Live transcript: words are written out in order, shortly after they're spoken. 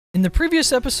In the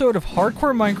previous episode of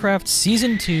Hardcore Minecraft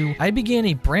Season 2, I began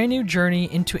a brand new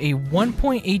journey into a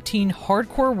 1.18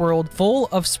 hardcore world full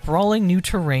of sprawling new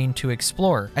terrain to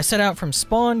explore. I set out from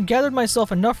spawn, gathered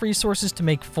myself enough resources to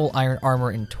make full iron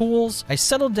armor and tools, I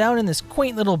settled down in this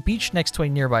quaint little beach next to a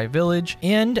nearby village,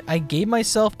 and I gave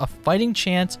myself a fighting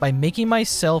chance by making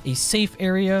myself a safe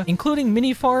area, including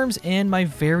mini farms and my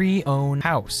very own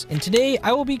house. And today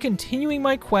I will be continuing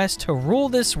my quest to rule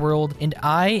this world, and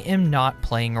I am not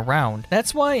playing around.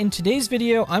 That's why in today's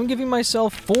video, I'm giving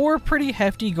myself 4 pretty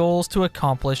hefty goals to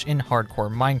accomplish in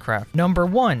hardcore Minecraft. Number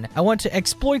 1, I want to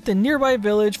exploit the nearby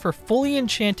village for fully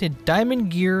enchanted diamond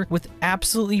gear with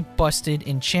absolutely busted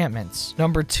enchantments.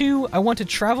 Number 2, I want to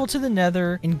travel to the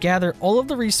nether and gather all of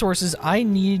the resources I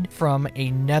need from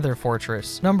a nether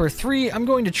fortress. Number 3, I'm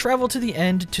going to travel to the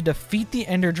end to defeat the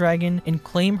ender dragon and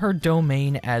claim her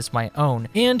domain as my own.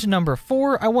 And number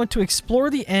 4, I want to explore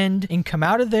the end and come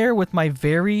out of there with my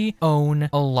very own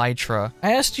elytra.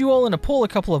 I asked you all in a poll a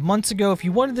couple of months ago if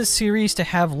you wanted this series to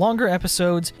have longer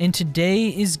episodes, and today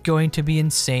is going to be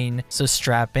insane, so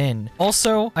strap in.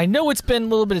 Also, I know it's been a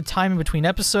little bit of time in between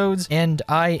episodes, and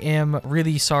I am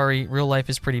really sorry. Real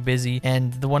life is pretty busy,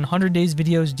 and the 100 days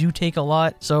videos do take a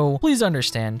lot, so please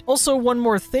understand. Also, one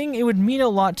more thing, it would mean a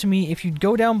lot to me if you'd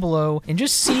go down below and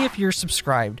just see if you're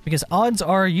subscribed, because odds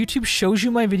are YouTube shows you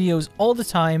my videos all the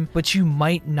time, but you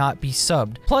might not be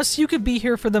subbed. Plus, you could be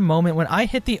here for the moment when I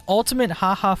hit the ultimate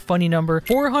haha funny number,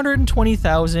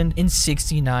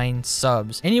 420,069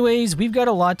 subs. Anyways, we've got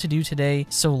a lot to do today,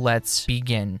 so let's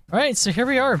begin. All right, so here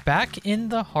we are back in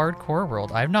the hardcore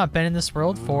world. I've not been in this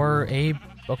world for a...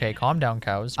 Okay, calm down,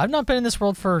 cows. I've not been in this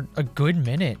world for a good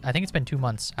minute. I think it's been 2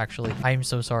 months, actually. I am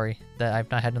so sorry that I've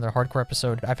not had another hardcore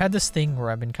episode. I've had this thing where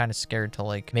I've been kind of scared to,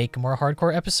 like, make more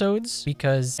hardcore episodes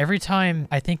because every time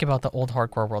I think about the old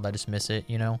hardcore world, I just miss it,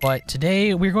 you know? But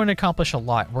today, we're going to accomplish a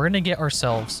lot. We're going to get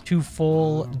ourselves to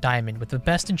full diamond with the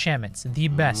best enchantments, the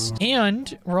best.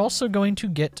 And we're also going to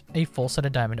get a full set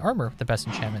of diamond armor with the best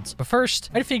enchantments. But first,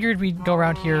 I figured we'd go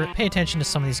around here, pay attention to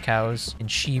some of these cows and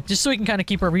sheep, just so we can kind of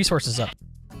keep our resources up.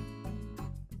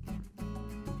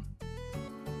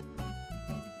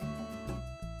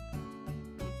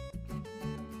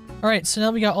 All right, so now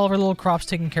we got all of our little crops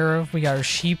taken care of. We got our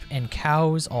sheep and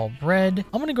cows all bred.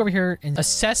 I'm gonna go over here and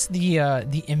assess the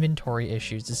inventory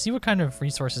issues to see what kind of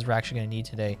resources we're actually gonna need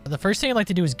today. The first thing I'd like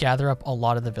to do is gather up a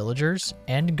lot of the villagers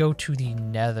and go to the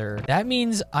nether. That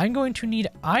means I'm going to need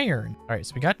iron. All right,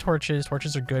 so we got torches.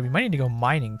 Torches are good. We might need to go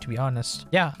mining, to be honest.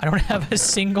 Yeah, I don't have a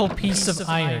single piece of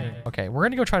iron. Okay, we're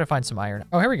gonna go try to find some iron.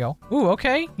 Oh, here we go. Ooh,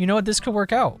 okay. You know what? This could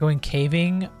work out. Going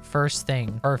caving first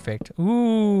thing. Perfect.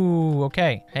 Ooh,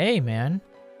 okay. Hey, man.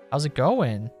 How's it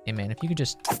going? Hey, man, if you could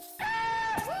just...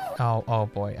 Oh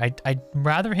boy. I'd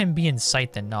rather him be in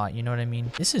sight than not, you know what I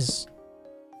mean? This is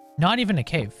not even a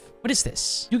cave. What is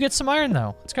this? You get some iron,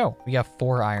 though. Let's go. We got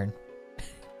 4 iron.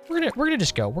 We're gonna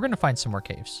just go. We're gonna find some more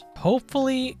caves.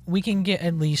 Hopefully, we can get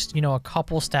at least, you know, a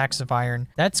couple stacks of iron.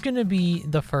 That's gonna be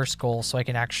the first goal, so I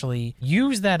can actually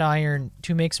use that iron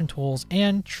to make some tools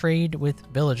and trade with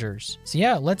villagers. So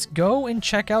yeah, let's go and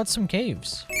check out some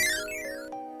caves.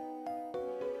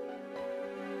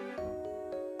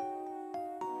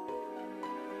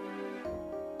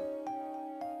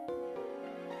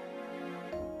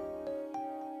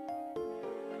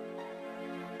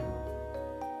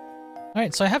 All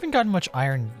right, so I haven't gotten much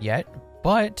iron yet,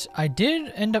 but I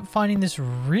did end up finding this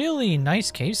really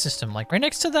nice cave system, like right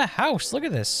next to the house. Look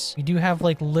at this. We do have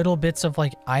like little bits of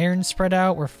like iron spread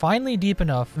out. We're finally deep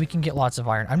enough. We can get lots of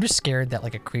iron. I'm just scared that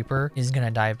like a creeper is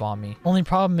gonna dive bomb me. Only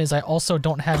problem is I also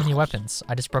don't have any weapons.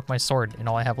 I just broke my sword and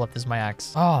all I have left is my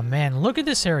axe. Oh man, look at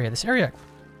this area. This area,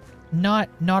 not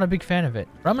a big fan of it.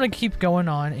 But I'm gonna keep going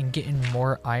on and getting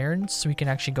more iron so we can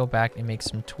actually go back and make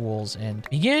some tools and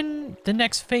begin the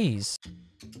next phase.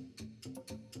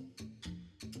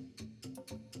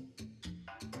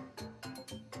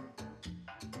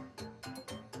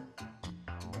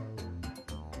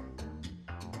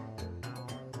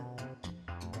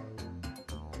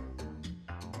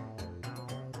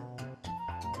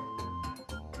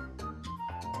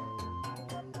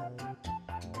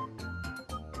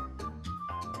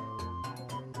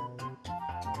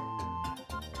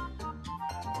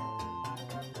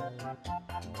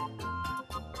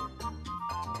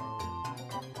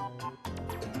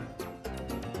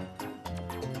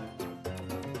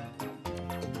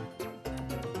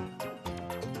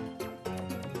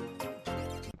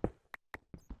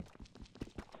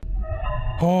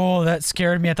 Oh, that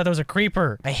scared me. I thought that was a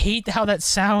creeper. I hate how that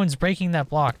sounds breaking that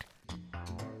block.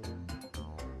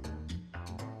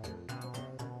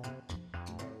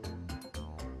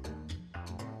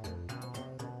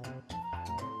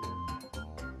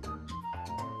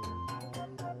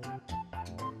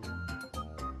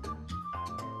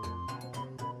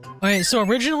 Okay, so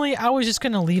originally I was just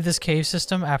gonna leave this cave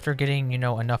system after getting, you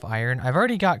know, enough iron. I've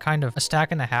already got kind of a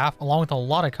stack and a half along with a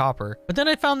lot of copper. But then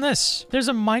I found this. There's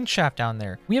a mine shaft down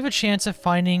there. We have a chance of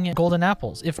finding golden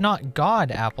apples, if not god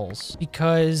apples,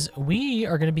 because we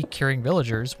are gonna be curing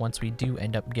villagers once we do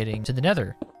end up getting to the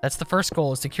nether. That's the first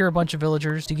goal, is to cure a bunch of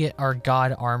villagers to get our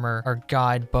god armor, our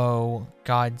god bow,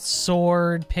 god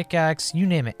sword, pickaxe, you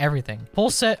name it, everything. Full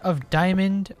set of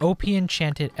diamond, OP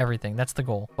enchanted, everything. That's the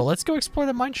goal. But let's go explore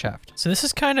the mine shaft. So this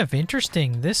is kind of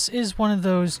interesting. This is one of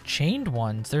those chained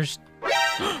ones. There's...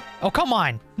 Oh, come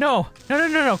on. No,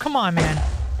 come on, man.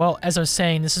 Well, as I was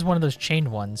saying, this is one of those chained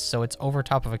ones, so it's over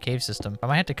top of a cave system. I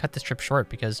might have to cut this trip short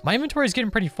because my inventory is getting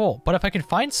pretty full. But if I could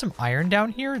find some iron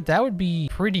down here, that would be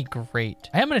pretty great.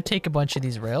 I am going to take a bunch of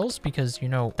these rails because, you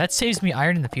know, that saves me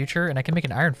iron in the future, and I can make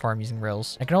an iron farm using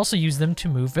rails. I can also use them to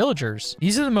move villagers.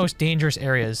 These are the most dangerous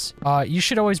areas. You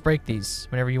should always break these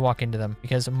whenever you walk into them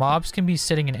because mobs can be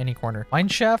sitting in any corner. Mine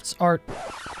shafts are...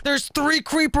 There's 3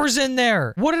 creepers in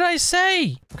there! What did I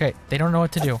say? Okay, they don't know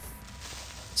what to do.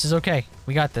 This is okay.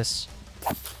 We got this.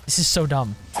 This is so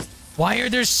dumb. Why are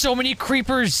there so many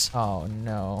creepers? Oh,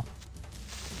 no.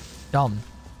 Dumb.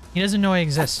 He doesn't know I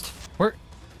exist. Where?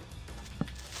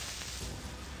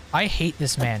 I hate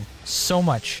this man so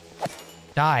much.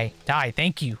 Die. Die.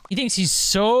 Thank you. He thinks he's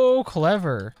so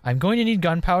clever. I'm going to need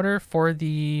gunpowder for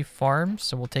the farm,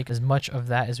 so we'll take as much of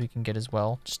that as we can get as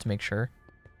well, just to make sure.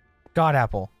 God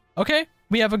apple. Okay,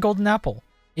 we have a golden apple.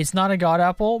 It's not a god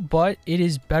apple, but it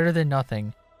is better than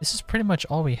nothing. This is pretty much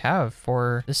all we have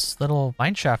for this little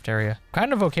mineshaft area.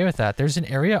 Kind of okay with that. There's an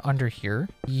area under here.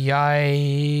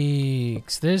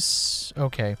 Yikes. This...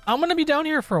 Okay. I'm gonna be down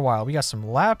here for a while. We got some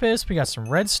lapis. We got some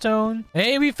redstone.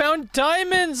 Hey, we found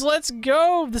diamonds. Let's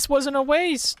go. This wasn't a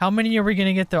waste. How many are we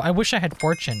gonna get, though? I wish I had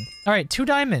fortune. All right, 2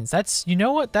 diamonds. That's... You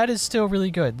know what? That is still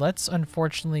really good. Let's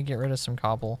unfortunately get rid of some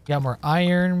cobble. We got more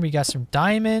iron. We got some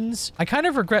diamonds. I kind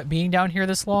of regret being down here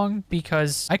this long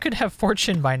because I could have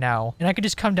fortune by now, and I could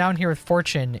just come down here with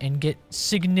fortune and get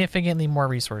significantly more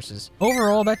resources.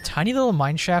 Overall, that tiny little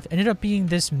mine shaft ended up being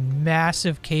this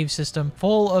massive cave system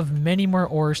full of many more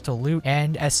ores to loot.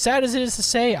 And as sad as it is to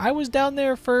say, I was down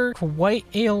there for quite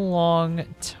a long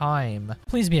time.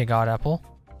 Please be a god apple.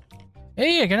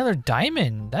 Hey, I got another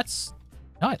diamond. That's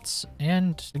nuts.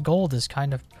 And the gold is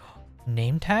kind of...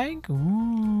 Name tag?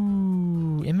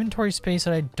 Ooh, inventory space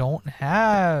that I don't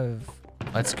have.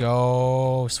 Let's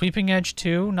go. Sweeping edge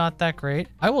 2, not that great.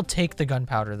 I will take the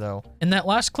gunpowder though. In that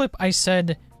last clip, I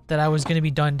said that I was going to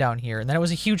be done down here and that it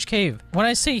was a huge cave. When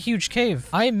I say huge cave,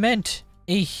 I meant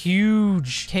a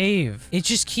huge cave. It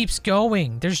just keeps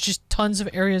going. There's just tons of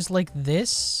areas like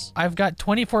this. I've got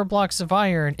 24 blocks of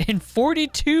iron and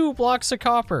 42 blocks of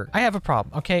copper. I have a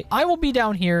problem, okay? I will be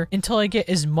down here until I get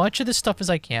as much of this stuff as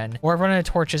I can, or I run out of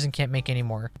torches and can't make any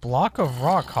more. Block of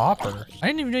raw copper. I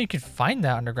didn't even know you could find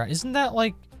that underground. Isn't that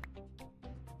like...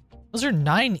 Those are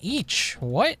 9 each.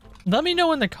 What? Let me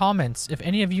know in the comments if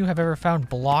any of you have ever found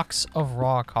blocks of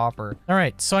raw copper. All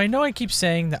right, so I know I keep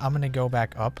saying that I'm gonna go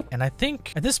back up, and I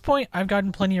think at this point I've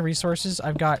gotten plenty of resources.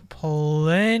 I've got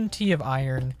plenty of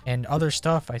iron and other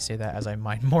stuff. I say that as I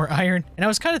mine more iron. And I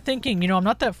was kind of thinking, you know, I'm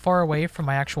not that far away from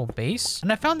my actual base,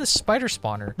 and I found this spider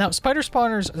spawner. Now, spider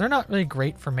spawners, they're not really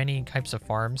great for many types of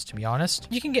farms, to be honest.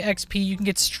 You can get XP, you can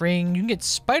get string, you can get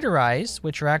spider eyes,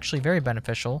 which are actually very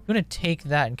beneficial. I'm gonna take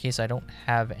that in case I don't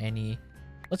have any.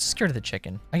 Let's just get rid of the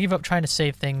chicken. I give up trying to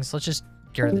save things. Let's just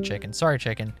get rid of the chicken. Sorry,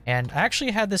 chicken. And I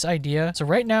actually had this idea. So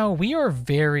right now we are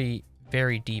very,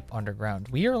 very deep underground.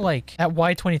 We are like at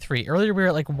Y23. Earlier we were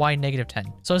at like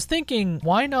Y-10. So I was thinking,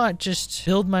 why not just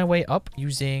build my way up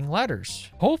using ladders?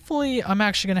 Hopefully I'm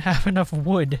actually gonna have enough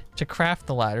wood to craft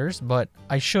the ladders, but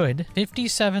I should.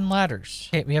 57 ladders.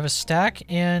 Okay, we have a stack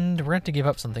and we're gonna have to give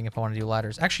up something if I want to do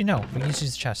ladders. Actually, no, we can just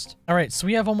use the chest. All right, so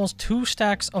we have almost 2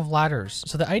 stacks of ladders.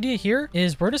 So the idea here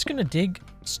is we're just gonna dig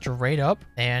straight up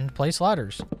and place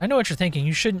ladders. I know what you're thinking.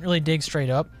 You shouldn't really dig straight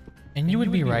up. And you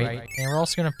would be right. And we're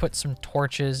also going to put some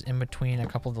torches in between a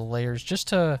couple of the layers just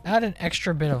to add an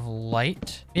extra bit of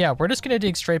light. Yeah, we're just going to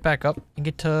dig straight back up and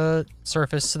get to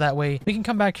surface so that way we can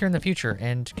come back here in the future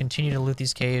and continue to loot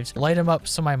these caves, light them up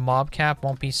so my mob cap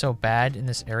won't be so bad in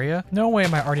this area. No way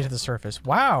am I already to the surface.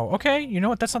 Wow, okay, you know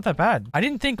what? That's not that bad. I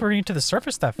didn't think we were going to the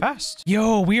surface that fast.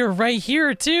 Yo, we are right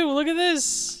here too. Look at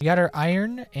this. We got our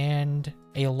iron and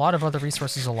a lot of other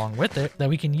resources along with it that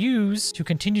we can use to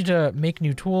continue to make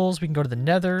new tools. We can go to the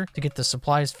nether to get the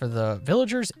supplies for the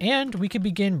villagers, and we can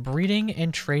begin breeding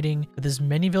and trading with as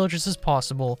many villagers as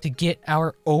possible to get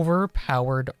our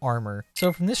overpowered armor.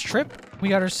 So from this trip, We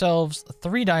got ourselves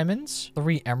 3 diamonds,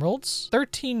 3 emeralds,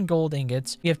 13 gold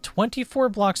ingots. We have 24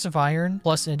 blocks of iron,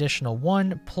 plus an additional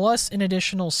 1, plus an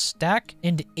additional stack,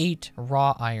 and 8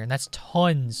 raw iron. That's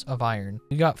tons of iron.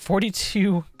 We got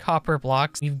 42 copper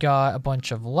blocks. We've got a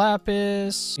bunch of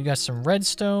lapis. We got some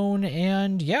redstone,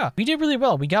 and yeah, we did really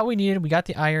well. We got what we needed. We got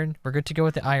the iron. We're good to go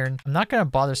with the iron. I'm not going to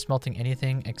bother smelting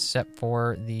anything except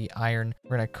for the iron.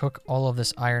 We're going to cook all of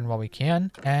this iron while we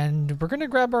can, and we're going to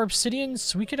grab our obsidian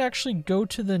so we could actually go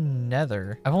to the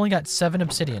nether. I've only got 7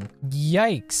 obsidian.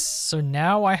 Yikes. So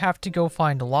now I have to go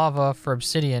find lava for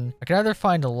obsidian. I could either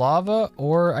find lava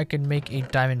or I could make a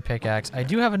diamond pickaxe. I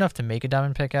do have enough to make a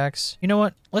diamond pickaxe. You know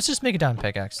what? Let's just make a diamond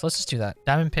pickaxe. Let's just do that.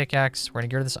 Diamond pickaxe. We're going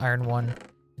to get rid of this iron one.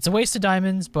 It's a waste of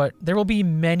diamonds, but there will be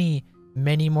many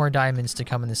more diamonds to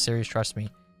come in this series, trust me.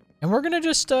 And we're gonna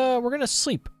just, we're gonna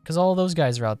sleep, because all those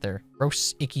guys are out there.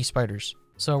 Gross, icky spiders.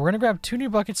 So we're gonna grab 2 new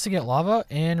buckets to get lava,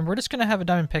 and we're just gonna have a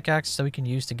diamond pickaxe so we can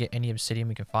use to get any obsidian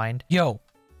we can find. Yo,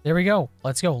 there we go.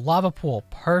 Let's go. Lava pool.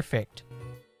 Perfect.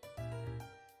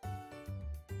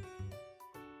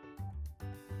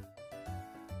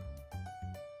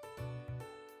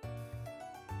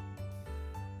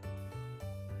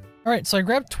 All right, so I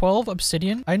grabbed 12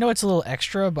 obsidian. I know it's a little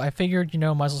extra, but I figured, you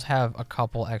know, might as well have a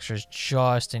couple extras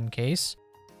just in case.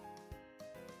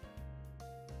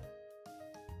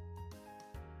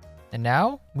 And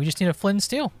now we just need a flint and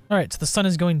steel. All right, so the sun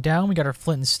is going down. We got our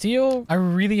flint and steel. I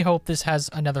really hope this has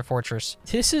another fortress.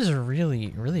 This is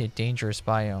really a dangerous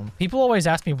biome. People always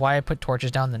ask me why I put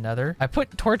torches down in the nether. I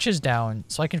put torches down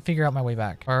so I can figure out my way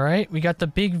back. All right, we got the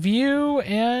big view,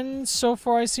 and so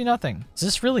far I see nothing. Is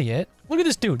this really it? Look at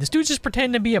this dude. This dude's just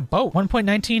pretending to be a boat.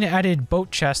 1.19 added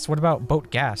boat chests. What about boat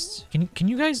gas? Can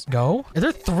you guys go? Are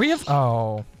there 3 of...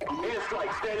 Oh.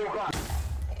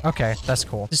 Okay, that's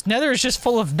cool. This nether is just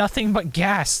full of nothing but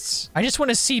ghasts. I just want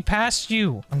to see past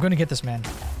you. I'm going to get this, man.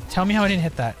 Tell me how I didn't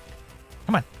hit that.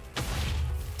 Come on.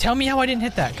 Tell me how I didn't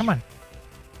hit that. Come on.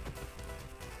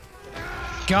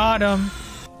 Got him.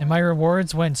 And my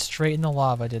rewards went straight in the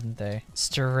lava, didn't they?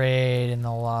 Straight in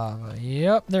the lava.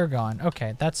 Yep, they're gone.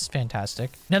 Okay, that's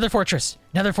fantastic. Nether fortress.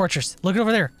 Nether fortress. Look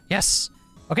over there. Yes.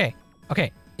 Okay.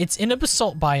 Okay. It's in a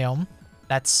basalt biome.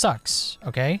 That sucks,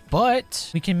 okay?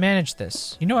 But we can manage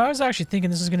this. You know, I was actually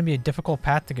thinking this is going to be a difficult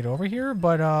path to get over here,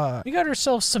 but we got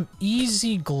ourselves some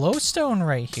easy glowstone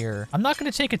right here. I'm not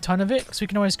going to take a ton of it because we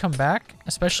can always come back,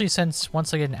 especially since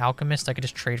once I get an alchemist, I could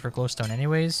just trade for glowstone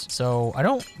anyways. So I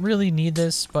don't really need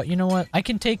this, but you know what? I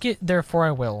can take it, therefore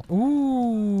I will.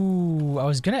 Ooh, I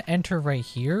was going to enter right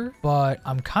here, but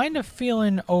I'm kind of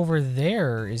feeling over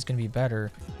there is going to be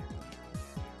better.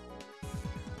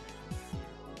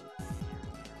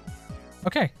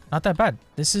 Okay, not that bad.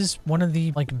 This is one of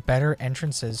the, like, better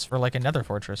entrances for, like, a nether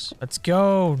fortress. Let's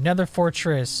go, nether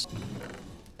fortress.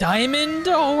 Diamond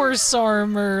horse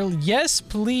armor. Yes,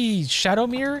 please.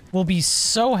 Shadowmere will be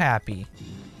so happy.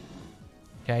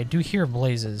 Okay, I do hear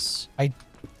blazes. I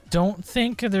don't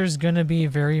think there's gonna be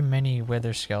very many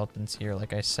wither skeletons here,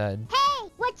 like I said. Hey,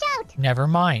 watch out! Never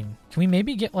mind. Can we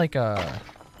maybe get, like, a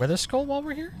wither skull while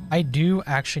we're here? I do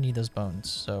actually need those bones,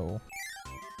 so...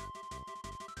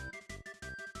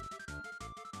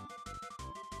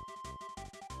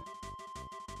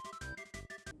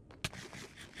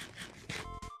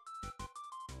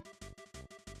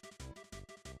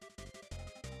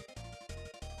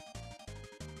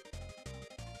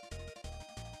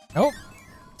 Oh,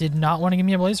 did not want to give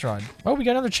me a blaze rod. Oh, we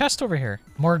got another chest over here.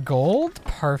 More gold.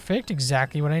 Perfect.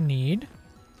 Exactly what I need.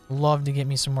 Love to get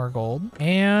me some more gold.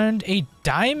 And a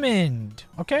diamond.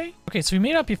 Okay. Okay, so we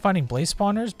may not be finding blaze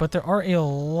spawners, but there are a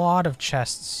lot of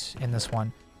chests in this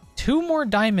one. 2 more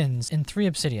diamonds and 3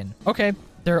 obsidian. Okay,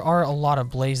 there are a lot of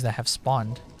blaze that have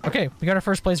spawned. Okay, we got our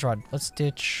first blaze rod. Let's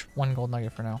ditch 1 gold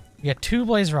nugget for now. We got 2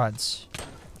 blaze rods.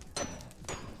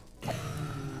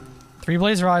 3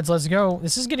 blaze rods, let's go.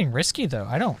 This is getting risky though.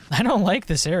 I don't like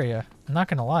this area. I'm not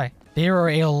gonna lie. There are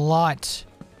a lot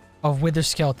of wither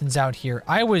skeletons out here.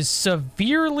 I was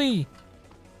severely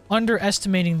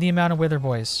underestimating the amount of wither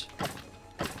boys.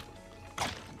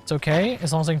 It's okay,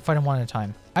 as long as I can fight them one at a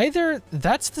time. Either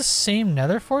that's the same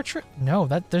nether fortress. No,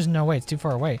 there's no way. It's too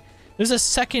far away. There's a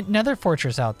second nether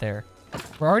fortress out there.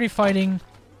 We're already fighting.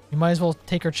 We might as well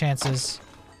take our chances.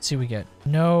 See what we get.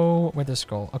 No wither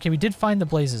skull. Okay, we did find the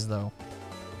blazes though.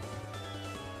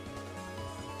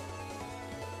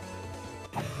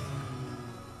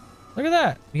 Look at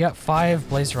that. We got 5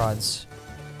 blaze rods.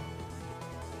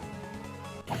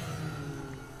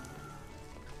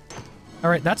 All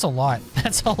right, that's a lot.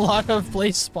 That's a lot of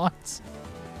blaze spawns.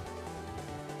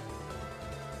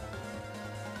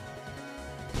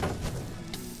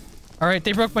 All right,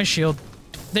 they broke my shield.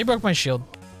 They broke my shield.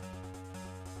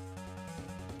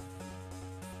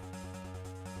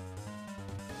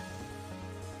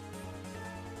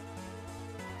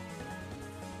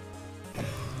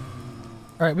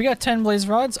 All right, we got 10 blaze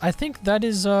rods. I think that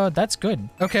is, that's good.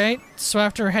 Okay, so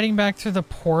after heading back through the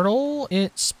portal,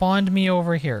 it spawned me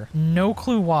over here. No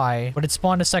clue why, but it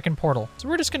spawned a second portal. So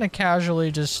we're just gonna casually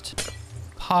just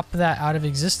pop that out of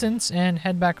existence and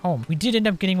head back home. We did end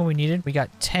up getting what we needed. We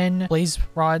got 10 blaze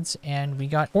rods and we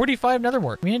got 45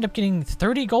 netherwort. We ended up getting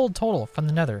 30 gold total from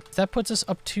the nether. That puts us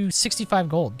up to 65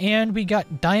 gold. And we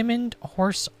got diamond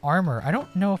horse armor. I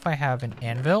don't know if I have an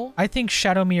anvil. I think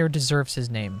Shadowmere deserves his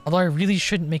name. Although I really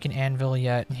shouldn't make an anvil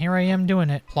yet. And here I am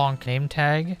doing it. Plonk. Name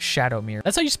tag. Shadowmere.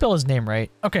 That's how you spell his name, right?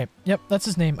 Okay. Yep, that's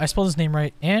his name. I spelled his name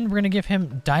right. And we're gonna give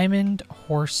him diamond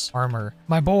horse armor.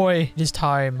 My boy, it is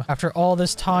time. After all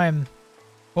this time,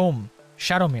 boom,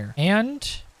 Shadowmere,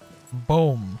 and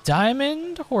boom,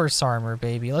 diamond horse armor,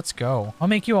 baby. Let's go. I'll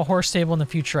make you a horse stable in the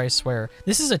future, I swear.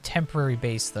 This is a temporary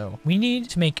base though. We need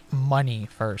to make money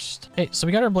first. Okay, so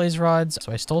we got our blaze rods.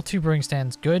 So I stole 2 brewing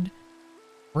stands. Good.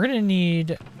 We're gonna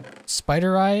need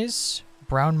spider eyes,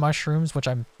 brown mushrooms, which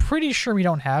I'm pretty sure we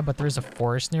don't have, but there is a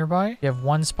forest nearby. We have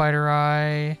 1 spider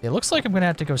eye. It looks like I'm gonna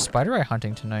have to go spider eye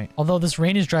hunting tonight. Although this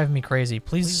rain is driving me crazy.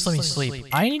 Please just let me sleep.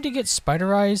 I need to get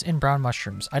spider eyes and brown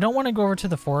mushrooms. I don't want to go over to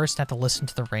the forest and have to listen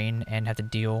to the rain and have to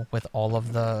deal with all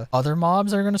of the other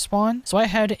mobs that are gonna spawn. So I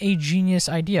had a genius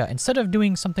idea. Instead of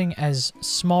doing something as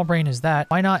small brain as that,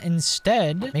 why not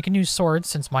instead make a new sword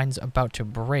since mine's about to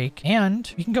break,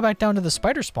 and we can go back down to the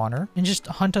spider spawner and just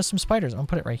hunt us some spiders. I'm gonna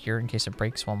put it right here in case it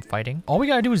breaks while I'm fighting. All we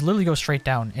gotta do is literally go straight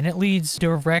down and it leads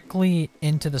directly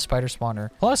into the spider spawner.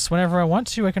 Plus, whenever I want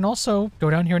to, I can also go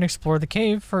down here and explore the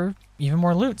cave for even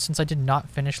more loot since I did not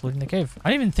finish looting the cave. I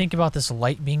didn't even think about this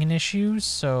light being an issue,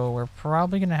 so we're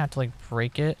probably gonna have to like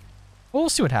break it. But we'll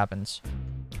see what happens.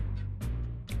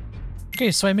 Okay,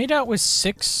 so I made out with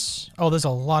 6. Oh, there's a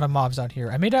lot of mobs out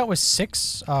here. I made out with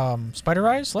 6 spider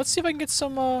eyes. Let's see if I can get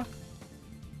some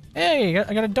Hey,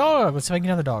 I got a dog. Let's see if I can get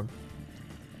another dog.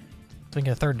 So I can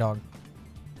get a 3rd dog.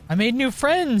 I made new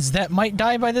friends that might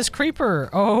die by this creeper.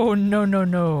 Oh, no, no,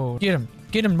 no. Get him.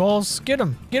 Get him, balls. Get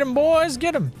him. Get him, boys.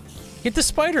 Get him. Get the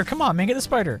spider. Come on, man. Get the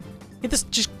spider. Get this.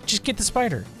 Just get the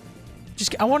spider.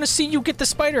 I want to see you get the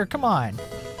spider. Come on.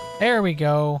 There we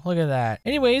go. Look at that.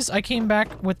 Anyways, I came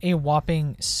back with a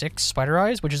whopping 6 spider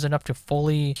eyes, which is enough to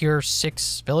fully cure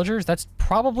 6 villagers. That's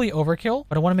probably overkill,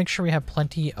 but I want to make sure we have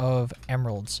plenty of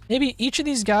emeralds. Maybe each of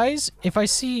these guys, if I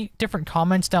see different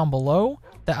comments down below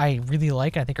that I really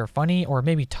like and I think are funny, or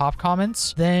maybe top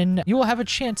comments, then you will have a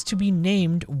chance to be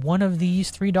named one of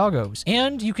these 3 doggos.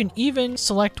 And you can even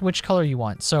select which color you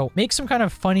want. So make some kind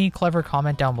of funny, clever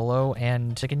comment down below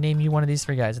and I can name you one of these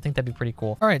 3 guys. I think that'd be pretty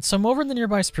cool. All right, so I'm over in the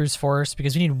nearby spruce forest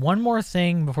because we need one more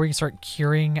thing before we can start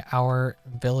curing our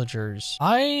villagers.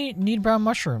 I need brown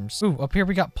mushrooms. Ooh, up here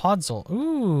we got podzol.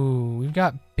 Ooh, we've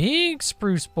got big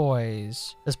spruce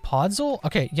boys. Is podzol?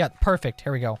 Okay, yeah, perfect.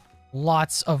 Here we go.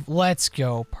 Lots of, let's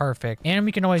go, perfect. And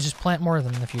we can always just plant more of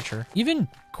them in the future. Even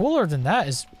cooler than that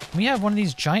is we have one of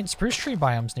these giant spruce tree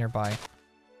biomes nearby.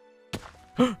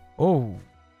 Oh.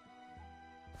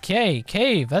 Okay,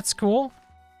 cave, that's cool.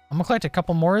 I'm gonna collect a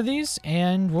couple more of these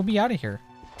and we'll be out of here.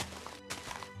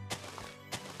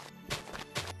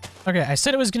 Okay, I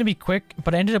said it was going to be quick,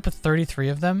 but I ended up with 33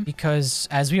 of them because,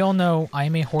 as we all know,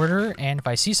 I'm a hoarder, and if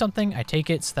I see something, I take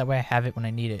it so that way I have it when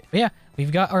I need it. But yeah,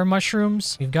 we've got our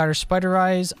mushrooms, we've got our spider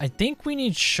eyes. I think we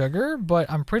need sugar, but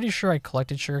I'm pretty sure I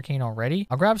collected sugarcane already.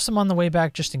 I'll grab some on the way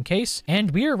back just in case, and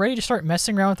we are ready to start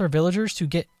messing around with our villagers to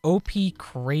get OP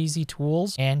crazy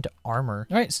tools and armor.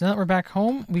 All right, so now that we're back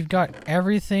home, we've got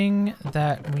everything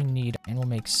that we need, and we'll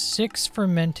make 6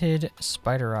 fermented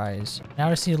spider eyes. Now I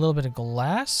just need a little bit of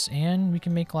glass, and we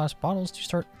can make glass bottles to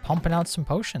start pumping out some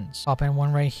potions. Pop in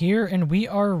one right here, and we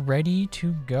are ready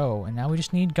to go. And now we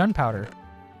just need gunpowder.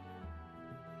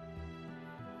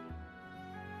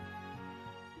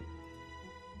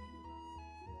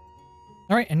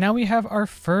 All right, and now we have our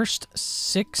first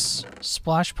 6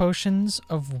 splash potions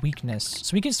of weakness.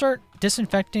 So we can start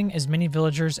disinfecting as many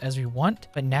villagers as we want,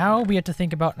 but now we have to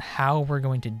think about how we're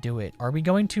going to do it. Are we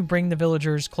going to bring the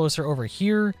villagers closer over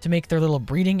here to make their little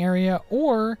breeding area,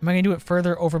 or am I going to do it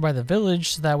further over by the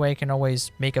village so that way I can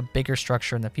always make a bigger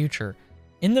structure in the future?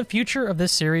 In the future of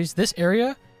this series, this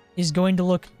area is going to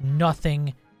look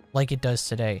nothing like it does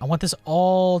today. I want this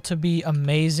all to be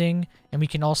amazing, and we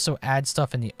can also add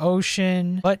stuff in the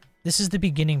ocean, but this is the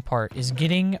beginning part, is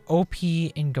getting OP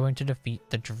and going to defeat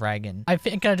the dragon. I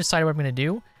think I decided what I'm going to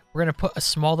do. We're going to put a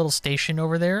small little station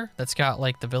over there that's got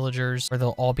like the villagers where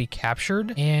they'll all be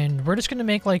captured. And we're just going to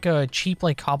make like a cheap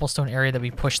like cobblestone area that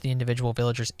we push the individual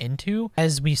villagers into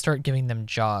as we start giving them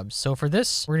jobs. So for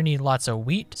this, we're going to need lots of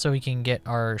wheat so we can get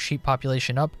our sheep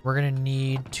population up. We're going to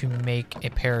need to make a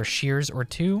pair of shears or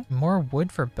two. More wood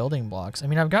for building blocks. I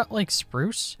mean, I've got like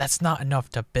spruce. That's not enough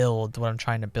to build what I'm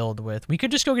trying to build with. We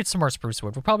could just go get some more spruce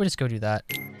wood. We'll probably just go do that.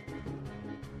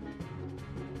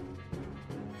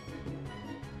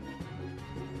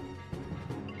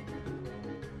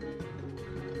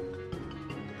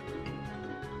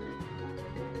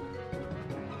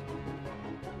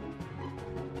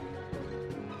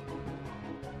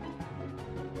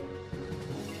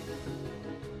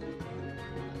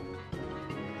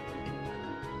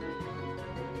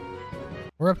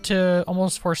 We're up to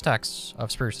almost 4 stacks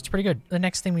of spruce. It's pretty good. The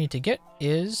next thing we need to get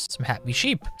is some happy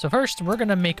sheep. So first, we're going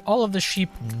to make all of the sheep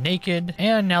naked.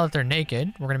 And now that they're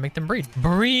naked, we're going to make them breed.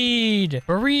 Breed!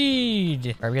 Breed!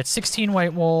 All right, we got 16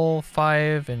 white wool,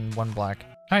 5, and 1 black.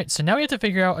 All right, so now we have to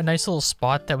figure out a nice little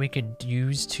spot that we could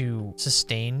use to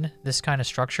sustain this kind of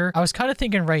structure. I was kind of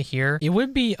thinking right here, it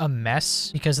would be a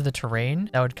mess because of the terrain.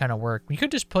 That would kind of work. We could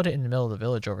just put it in the middle of the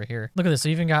village over here. Look at this.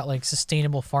 We even got like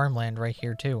sustainable farmland right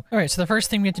here too. All right, so the first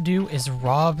thing we have to do is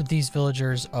rob these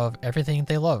villagers of everything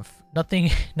they love.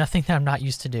 Nothing that I'm not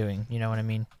used to doing. You know what I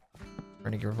mean? We're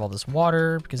gonna get rid of all this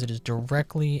water because it is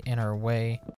directly in our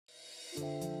way.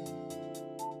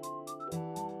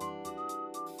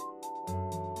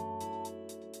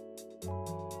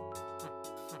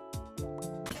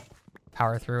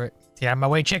 Power through it. Get out of my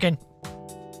way, chicken.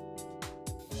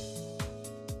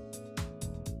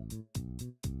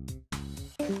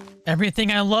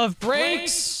 Everything I love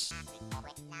breaks.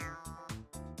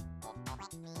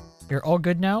 You're all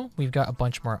good now. We've got a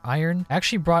bunch more iron. I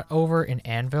actually brought over an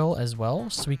anvil as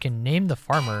well, so we can name the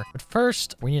farmer. But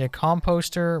first, we need a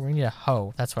composter. We need a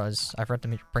hoe. That's what I forgot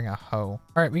to bring a hoe. All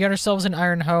right, we got ourselves an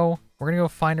iron hoe. We're gonna go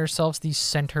find ourselves the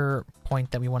center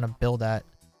point that we want to build at.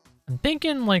 I'm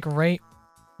thinking like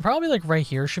probably like right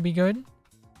here should be good. Then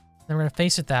we're gonna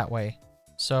face it that way.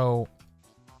 So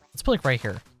let's put like right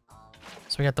here.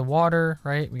 So we got the water,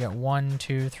 right? We got 1,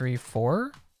 2, 3,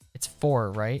 4. It's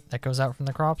 4, right? That goes out from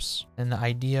the crops. And the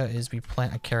idea is we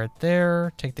plant a carrot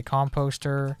there, take the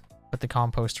composter, put the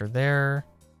composter there.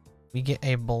 We get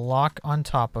a block on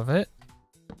top of it.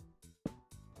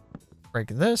 Break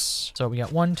this. So we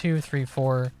got 1, 2, 3,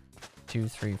 4, 2,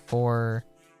 3, 4.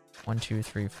 1, 2,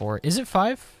 3, 4. Is it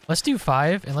 5? Let's do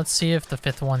 5 and let's see if the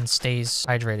 5th one stays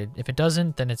hydrated. If it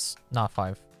doesn't, then it's not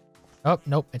 5. Oh,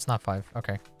 nope, it's not 5.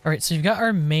 Okay. All right, so you've got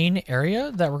our main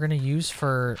area that we're going to use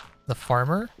for the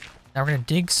farmer. Now we're going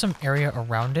to dig some area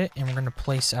around it and we're going to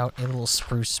place out a little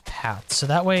spruce path. So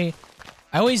that way,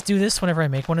 I always do this whenever I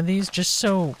make one of these, just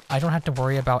so I don't have to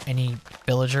worry about any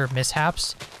villager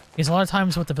mishaps. Because a lot of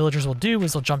times what the villagers will do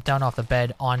is they'll jump down off the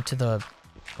bed onto the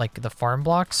farm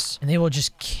blocks, and they will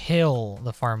just kill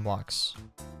the farm blocks.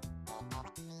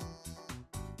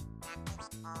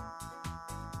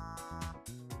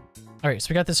 All right, so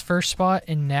we got this first spot,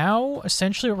 and now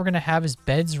essentially what we're gonna have is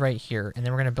beds right here, and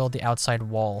then we're gonna build the outside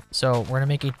wall. So we're gonna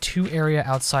make a 2 area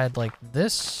outside like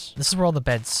this. This is where all the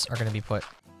beds are gonna be put.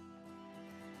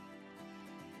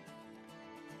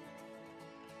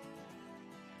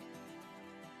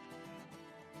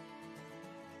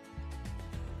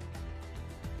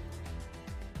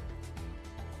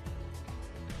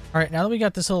 All right, now that we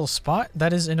got this little spot,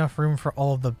 that is enough room for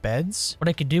all of the beds. What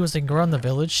I could do is I can go around the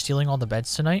village, stealing all the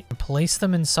beds tonight, and place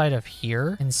them inside of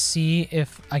here and see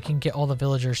if I can get all the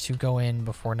villagers to go in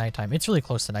before nighttime. It's really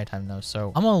close to nighttime though,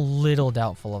 so I'm a little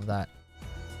doubtful of that.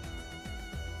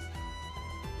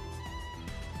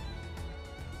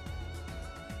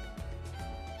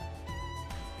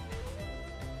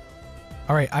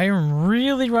 All right, I am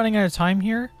really running out of time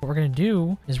here. What we're going to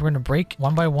do is we're going to break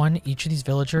 1 by 1 each of these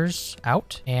villagers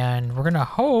out, and we're going to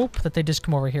hope that they just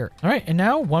come over here. All right, and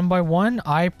now 1 by 1,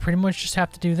 I pretty much just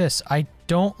have to do this. I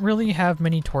don't really have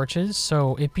many torches,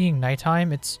 so it being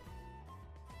nighttime, it's...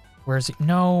 Where is it?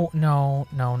 No, no,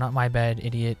 no, not my bed,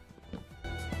 idiot.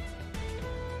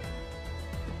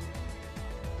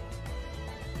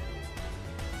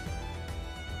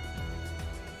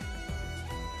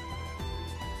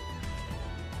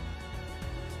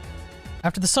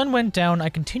 After the sun went down, I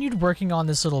continued working on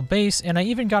this little base, and I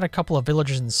even got a couple of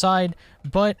villagers inside,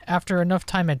 but after enough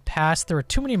time had passed, there were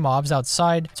too many mobs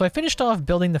outside, so I finished off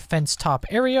building the fence top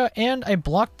area, and I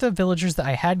blocked the villagers that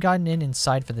I had gotten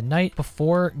inside for the night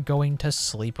before going to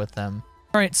sleep with them.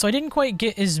 Alright, so I didn't quite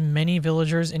get as many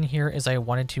villagers in here as I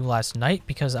wanted to last night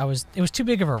because it was too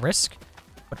big of a risk.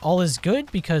 But all is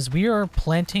good because we are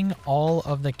planting all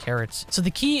of the carrots. So the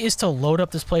key is to load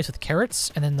up this place with carrots,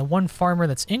 and then the one farmer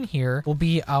that's in here will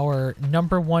be our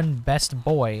 #1 best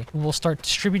boy, who will start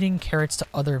distributing carrots to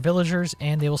other villagers,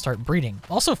 and they will start breeding.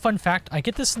 Also, fun fact, I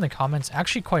get this in the comments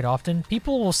actually quite often.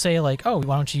 People will say like, oh,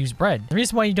 why don't you use bread? The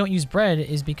reason why you don't use bread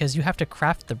is because you have to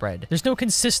craft the bread. There's no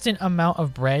consistent amount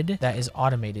of bread that is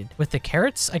automated. With the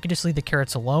carrots, I can just leave the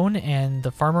carrots alone, and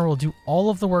the farmer will do all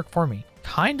of the work for me.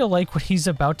 Kind of like what he's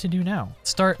about to do now.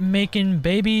 Start making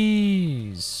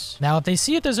babies. Now, if they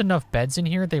see if there's enough beds in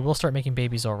here, they will start making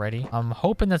babies already. I'm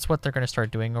hoping that's what they're going to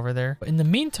start doing over there. But in the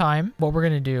meantime, what we're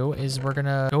going to do is we're going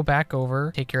to go back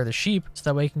over, take care of the sheep, so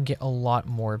that way we can get a lot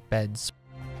more beds.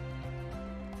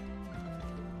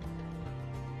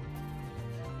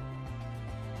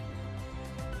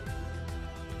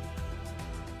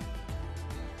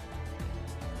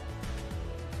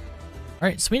 All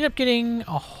right, so we ended up getting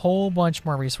a whole bunch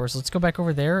more resources. Let's go back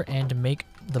over there and make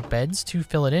the beds to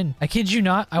fill it in. I kid you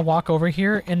not, I walk over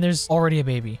here and there's already a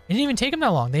baby. It didn't even take them that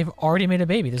long. They've already made a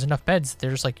baby. There's enough beds.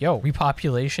 They're just like, yo,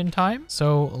 repopulation time.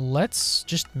 So let's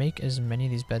just make as many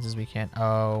of these beds as we can.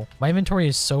 Oh, my inventory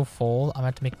is so full. I'm gonna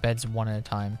have to make beds one at a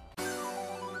time.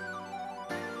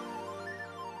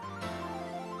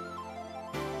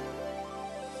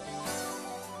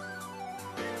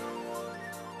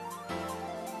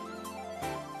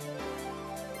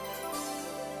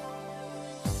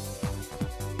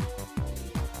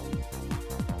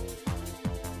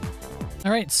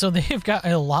 All right, so they've got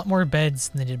a lot more beds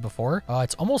than they did before.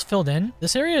 It's almost filled in.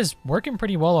 This area is working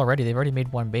pretty well already. They've already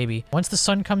made one baby. Once the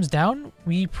sun comes down,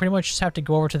 we pretty much just have to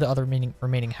go over to the other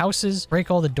remaining houses,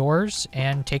 break all the doors,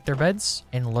 and take their beds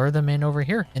and lure them in over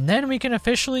here. And then we can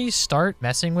officially start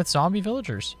messing with zombie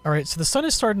villagers. All right, so the sun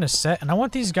is starting to set, and I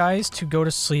want these guys to go to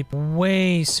sleep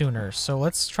way sooner. So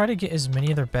let's try to get as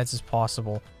many of their beds as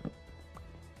possible.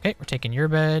 Okay, we're taking your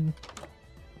bed.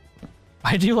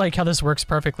 I do like how this works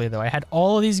perfectly, though. I had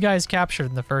all of these guys captured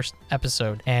in the first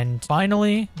episode, and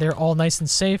finally, they're all nice and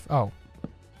safe. Oh.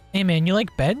 Hey, man, you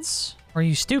like beds? Or are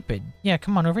you stupid? Yeah,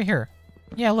 come on, over here.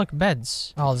 Yeah, look,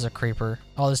 beds. Oh, there's a creeper.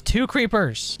 Oh, there's 2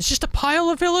 creepers. It's just a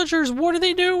pile of villagers. What are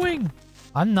they doing?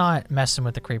 I'm not messing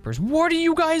with the creepers. What are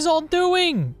you guys all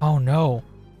doing? Oh, no.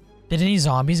 Did any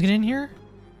zombies get in here?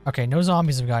 Okay, no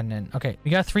zombies have gotten in. Okay, we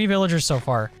got 3 villagers so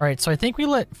far. All right, so I think we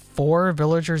let 4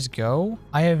 villagers go.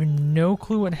 I have no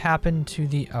clue what happened to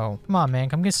the... Oh, come on, man.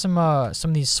 Come get some of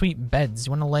these sweet beds.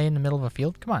 You want to lay in the middle of a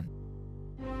field? Come on.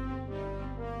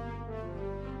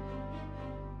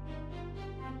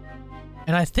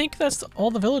 And I think that's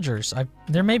all the villagers.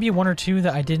 There may be 1 or 2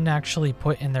 that I didn't actually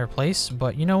put in their place,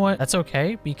 but you know what? That's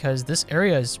okay because this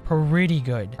area is pretty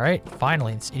good. All right,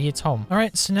 finally, this idiot's home. All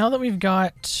right, so now that we've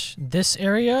got this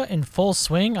area in full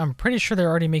swing, I'm pretty sure they're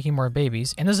already making more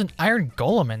babies. And there's an iron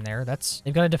golem in there.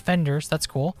 They've got a defender, so that's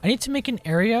cool. I need to make an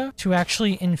area to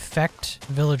actually infect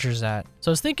villagers at. So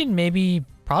I was thinking maybe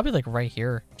probably like right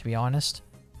here, to be honest.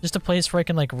 Just a place where I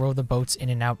can like row the boats in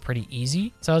and out pretty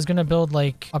easy. So I was gonna build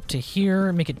like up to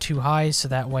here, make it too high so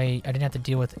that way I didn't have to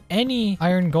deal with any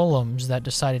iron golems that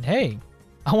decided, hey,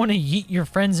 I want to yeet your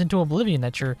friends into oblivion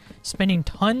that you're spending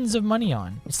tons of money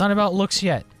on. It's not about looks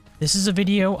yet. This is a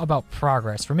video about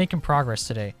progress. We're making progress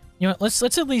today. You know what?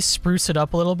 Let's at least spruce it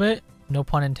up a little bit. No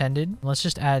pun intended.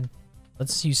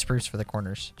 Let's use spruce for the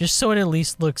corners, just so it at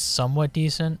least looks somewhat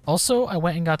decent. Also, I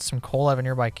went and got some coal out of a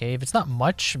nearby cave. It's not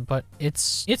much, but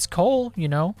it's coal, you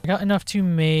know. I got enough to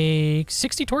make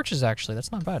 60 torches, actually.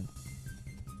 That's not bad.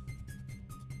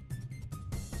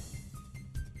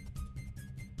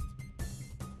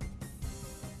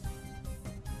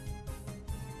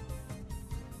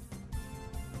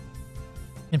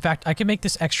 In fact, I can make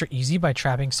this extra easy by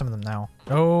trapping some of them now.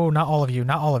 Oh, not all of you.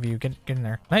 Not all of you. Get in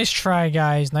there. Nice try,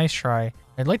 guys. Nice try.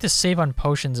 I'd like to save on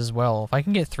potions as well. If I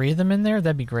can get 3 of them in there,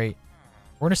 that'd be great.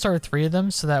 We're going to start with 3 of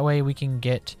them so that way we can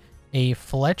get a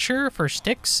Fletcher for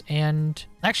sticks and...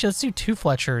 Actually, let's do 2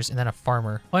 Fletchers and then a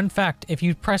farmer. Fun fact, if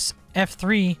you press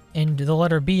F3 and the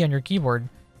letter B on your keyboard,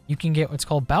 you can get what's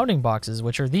called bounding boxes,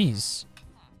 which are these.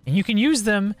 And you can use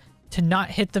them to not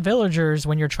hit the villagers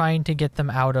when you're trying to get them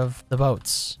out of the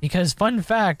boats. Because fun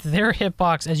fact, their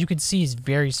hitbox, as you can see, is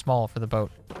very small for the boat.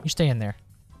 You stay in there.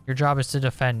 Your job is to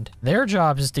defend. Their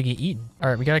job is to get eaten. All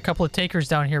right, we got a couple of takers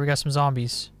down here. We got some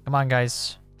zombies. Come on,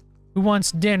 guys. Who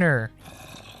wants dinner?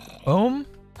 Boom.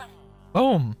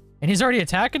 Boom. And he's already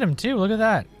attacking him too. Look at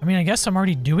that. I mean, I guess I'm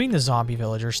already doing the zombie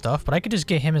villager stuff, but I could just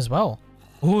get him as well.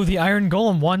 Ooh, the iron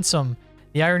golem wants him.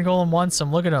 The iron golem wants him.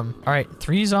 Look at him. All right,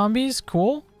 3 zombies.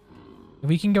 Cool. If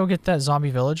we can go get that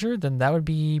zombie villager, then that would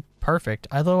be perfect.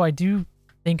 Although I do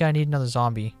think I need another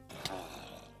zombie.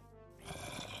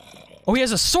 Oh, he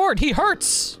has a sword. He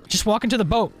hurts. Just walk into the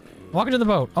boat. Walk into the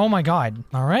boat. Oh my god.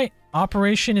 All right.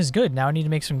 Operation is good. Now I need to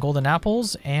make some golden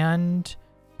apples and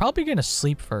probably gonna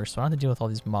sleep first. So I don't have to deal with all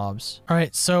these mobs. All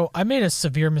right. So I made a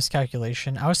severe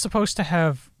miscalculation. I was supposed to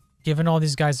have given all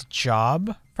these guys a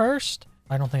job first.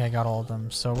 I don't think I got all of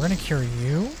them. So we're gonna cure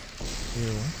you,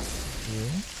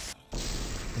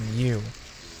 and you.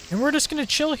 And we're just gonna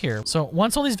chill here. So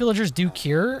once all these villagers do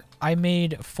cure, I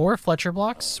made 4 Fletcher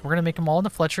blocks. We're gonna make them all into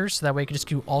Fletchers, so that way I can just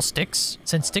do all sticks.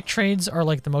 Since stick trades are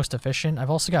like the most efficient, I've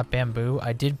also got bamboo.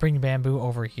 I did bring bamboo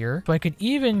over here. So I could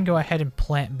even go ahead and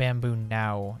plant bamboo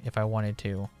now if I wanted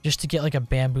to, just to get like a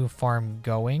bamboo farm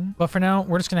going. But for now,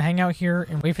 we're just gonna hang out here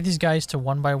and wait for these guys to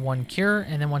 1 by 1 cure.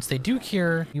 And then once they do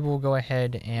cure, we will go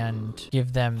ahead and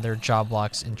give them their job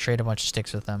blocks and trade a bunch of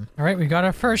sticks with them. All right, we got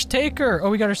our first taker. Oh,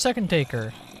 we got our second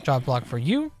taker. Job block for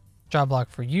you. Job block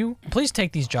for you. Please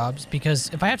take these jobs, because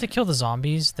if I have to kill the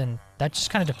zombies, then that just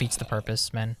kind of defeats the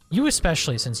purpose, man. You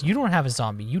especially, since you don't have a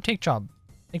zombie. You take job.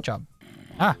 Take job.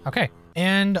 Ah, okay.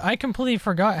 And I completely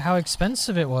forgot how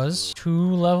expensive it was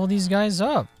to level these guys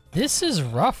up. This is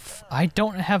rough. I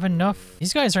don't have enough.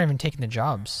 These guys aren't even taking the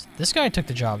jobs. This guy took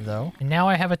the job, though. And now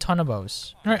I have a ton of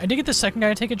bows. All right, I did get the second guy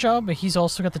to take a job, but he's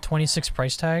also got the 26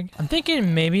 price tag. I'm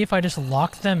thinking maybe if I just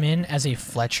lock them in as a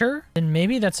Fletcher, then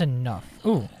maybe that's enough.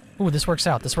 Ooh, this works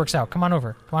out. This works out. Come on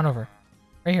over. Come on over.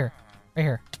 Right here. Right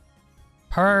here.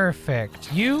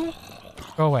 Perfect. You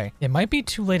go away. It might be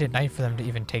too late at night for them to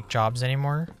even take jobs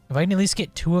anymore. If I can at least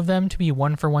get 2 of them to be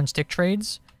 1-for-1 stick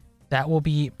trades, that will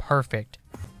be perfect.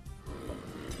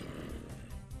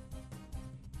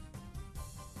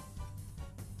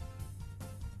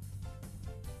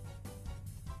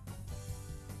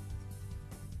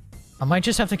 I might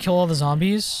just have to kill all the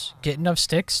zombies, get enough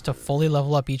sticks to fully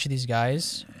level up each of these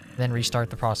guys, then restart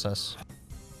the process.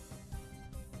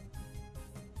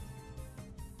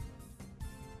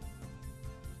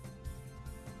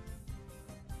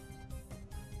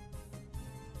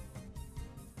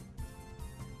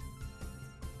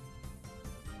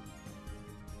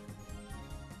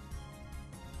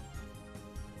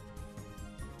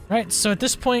 Right, so at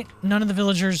this point, none of the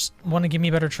villagers want to give me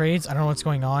better trades. I don't know what's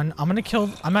going on. I'm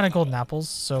out of golden apples,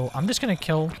 so I'm just gonna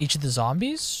kill each of the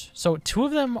zombies. So 2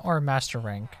 of them are master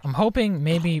rank. I'm hoping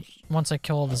maybe once I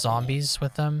kill all the zombies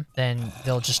with them, then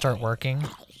they'll just start working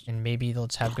and maybe they'll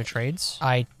just have good trades.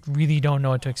 I really don't know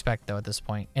what to expect though at this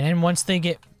point. And then once they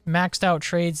get maxed out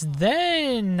trades,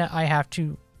 then I have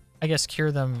to, I guess,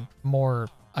 cure them more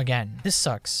again. This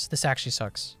sucks. This actually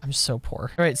sucks. I'm so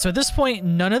poor. All right, so at this point,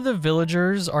 none of the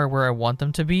villagers are where I want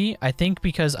them to be. I think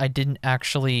because I didn't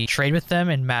actually trade with them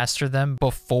and master them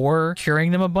before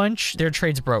curing them a bunch, their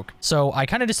trades broke. So I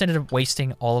kind of just ended up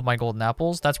wasting all of my golden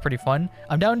apples. That's pretty fun.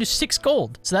 I'm down to 6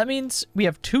 gold. So that means we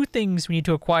have 2 things we need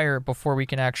to acquire before we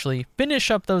can actually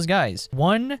finish up those guys.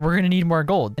 1, we're going to need more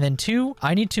gold. And then 2,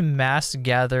 I need to mass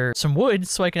gather some wood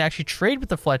so I can actually trade with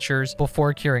the Fletchers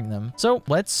before curing them. So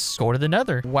let's go to the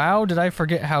Nether. Wow, did I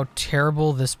forget how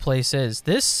terrible this place is.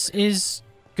 This is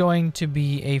going to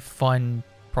be a fun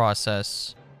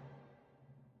process.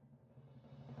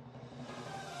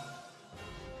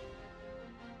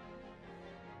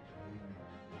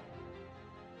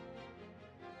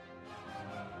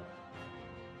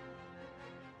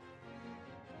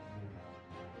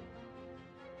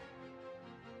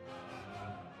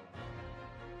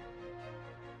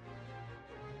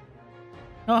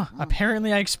 Oh,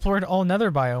 apparently I explored all nether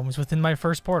biomes within my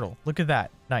first portal. Look at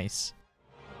that. Nice.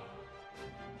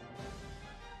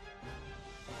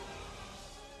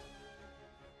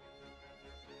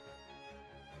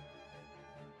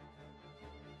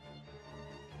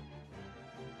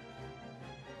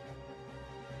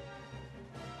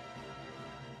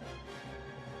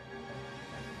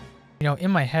 You know,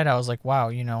 in my head, I was like, wow,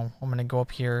 you know, I'm going to go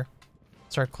up here,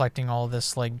 start collecting all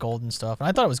this like gold and stuff. And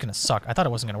I thought it was gonna suck. I thought it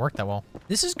wasn't gonna work that well.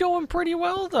 This is going pretty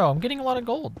well though. I'm getting a lot of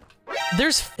gold.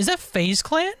 Is that FaZe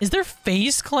Clan? Is there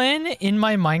FaZe Clan in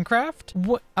my Minecraft?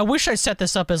 What? I wish I set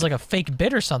this up as like a fake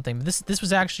bit or something. But this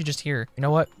was actually just here. You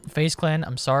know what? FaZe Clan,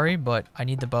 I'm sorry, but I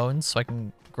need the bones so I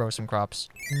can grow some crops.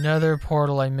 Nether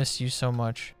portal, I miss you so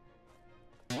much.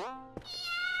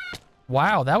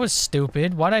 Wow, that was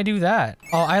stupid. Why'd I do that?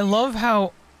 Oh, I love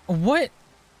how... What?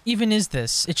 even is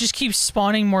this? It just keeps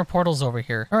spawning more portals over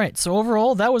here. All right, so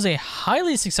overall, that was a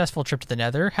highly successful trip to the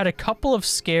Nether. Had a couple of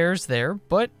scares there,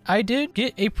 but I did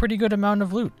get a pretty good amount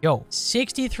of loot. Yo,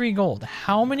 63 gold.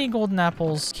 How many golden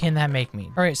apples can that make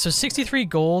me? All right, so 63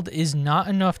 gold is not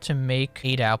enough to make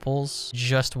 8 apples,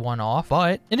 just one off,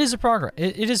 but it is a progress.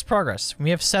 It is progress.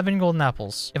 We have 7 golden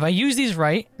apples. If I use these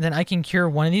right, then I can cure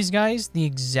one of these guys the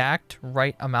exact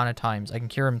right amount of times. I can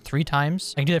cure him 3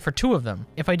 times. I can do that for 2 of them.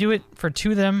 If I do it for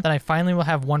 2 of them, then I finally will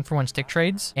have 1-for-1 stick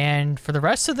trades. And for the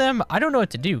rest of them, I don't know what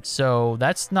to do. So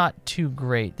that's not too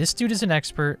great. This dude is an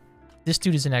expert. This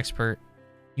dude is an expert.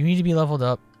 You need to be leveled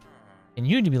up. And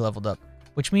you need to be leveled up.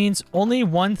 Which means only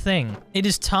one thing. It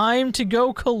is time to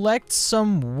go collect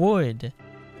some wood.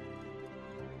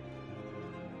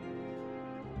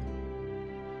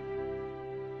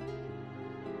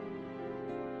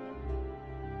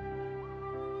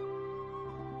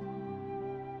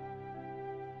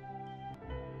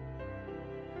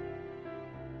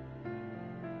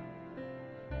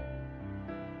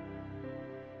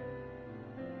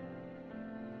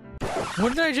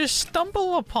 What did I just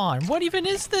stumble upon? What even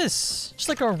is this? Just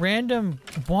like a random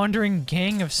wandering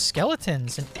gang of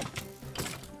skeletons. And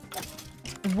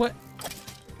what?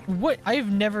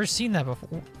 I've never seen that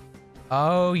before.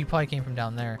 Oh, you probably came from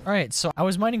down there. All right, so I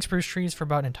was mining spruce trees for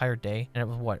about an entire day. And it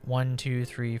was what? 1, 2,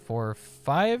 3, 4,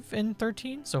 5, and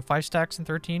 13. So 5 stacks and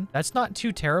 13. That's not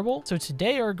too terrible. So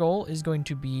today our goal is going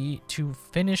to be to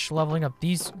finish leveling up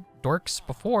these dorks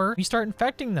before we start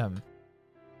infecting them.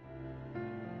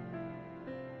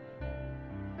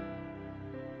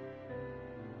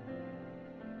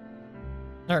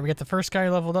 All right, we got the first guy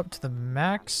leveled up to the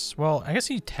max. Well, I guess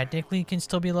he technically can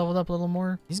still be leveled up a little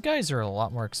more. These guys are a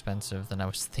lot more expensive than I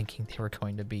was thinking they were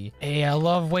going to be. Hey, I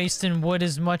love wasting wood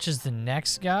as much as the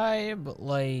next guy, but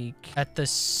like at the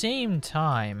same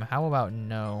time, how about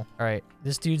no? All right,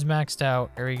 this dude's maxed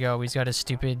out. There we go. He's got a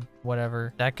stupid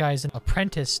whatever. That guy's an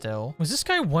apprentice still. Was this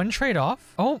guy 1 trade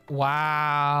off? Oh,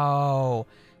 wow.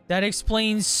 That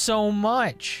explains so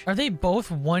much. Are they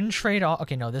both 1 trade off?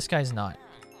 Okay, no, this guy's not.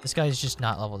 This guy's just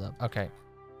not leveled up. Okay,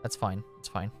 that's fine. It's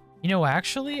fine. You know,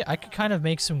 actually, I could kind of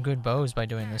make some good bows by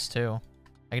doing this too.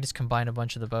 I could just combine a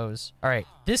bunch of the bows. All right,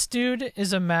 this dude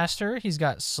is a master. He's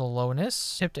got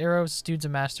slowness, tipped arrows. This dude's a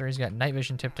master. He's got night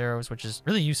vision tipped arrows, which is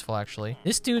really useful, actually.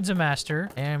 This dude's a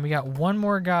master, and we got 1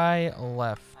 more guy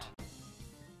left.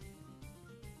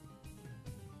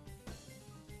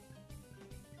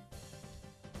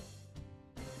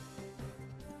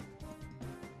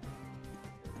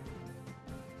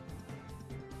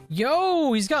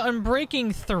 Yo, he's got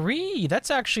Unbreaking 3. That's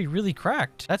actually really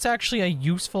cracked. That's actually a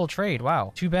useful trade.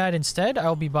 Wow. Too bad instead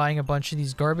I'll be buying a bunch of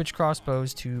these garbage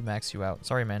crossbows to max you out.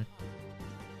 Sorry, man.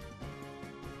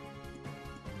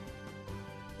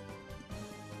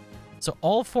 So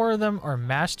all 4 of them are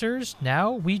masters.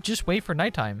 Now we just wait for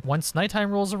nighttime. Once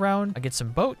nighttime rolls around, I get some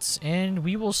boats and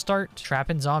we will start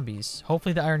trapping zombies.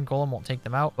 Hopefully the iron golem won't take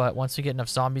them out, but once we get enough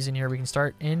zombies in here, we can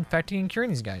start infecting and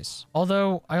curing these guys.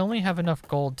 Although I only have enough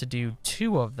gold to do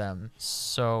 2 of them,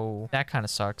 so that kind of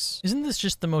sucks. Isn't this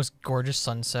just the most gorgeous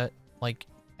sunset, like,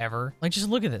 ever? Like, just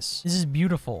look at this. This is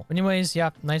beautiful. Anyways,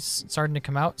 yeah, night's starting to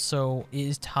come out, so it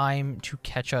is time to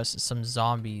catch us some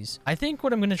zombies. I think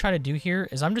what I'm going to try to do here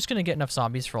is I'm just going to get enough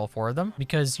zombies for all 4 of them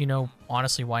because, you know,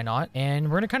 honestly, why not? And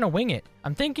we're going to kind of wing it.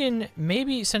 I'm thinking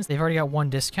maybe since they've already got 1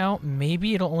 discount,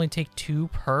 maybe it'll only take 2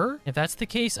 per. If that's the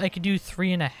case, I could do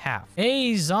 3.5.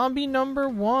 Hey, zombie number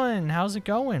 1. How's it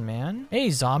going, man? Hey,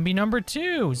 zombie number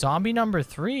 2. Zombie number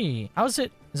 3. How's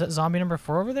it? Is that zombie number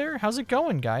 4 over there? How's it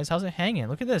going, guys? How's it hanging?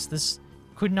 Look at this. This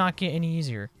could not get any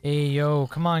easier. Hey, yo,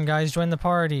 come on, guys. Join the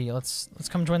party. Let's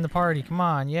come join the party. Come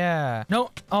on. Yeah. No.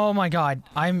 Oh, my God.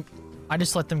 I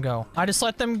just let them go. I just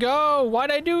let them go. Why'd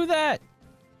I do that?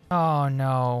 Oh,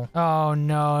 no. Oh,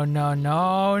 no, no,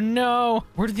 no, no.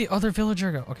 Where did the other villager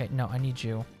go? Okay, no, I need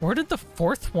you. Where did the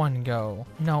 4th one go?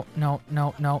 No, no,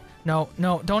 no, no, no,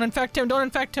 no. Don't infect him. Don't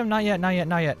infect him. Not yet, not yet,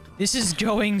 not yet. This is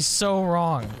going so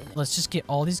wrong. Let's just get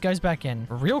all these guys back in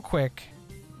real quick.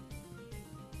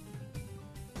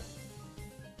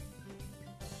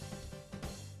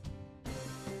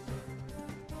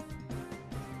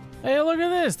 Hey, look at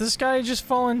this. This guy just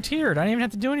volunteered. I didn't even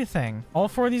have to do anything. All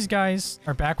 4 of these guys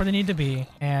are back where they need to be,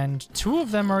 and 2 of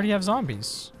them already have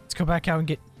zombies. Let's go back out and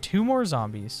get 2 more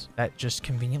zombies that just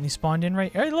conveniently spawned in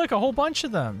right. Hey, look, a whole bunch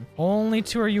of them. Only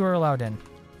 2 of you are allowed in,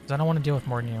 because I don't want to deal with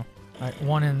more than you. All right,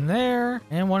 1 in there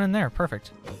and 1 in there.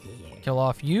 Perfect. Kill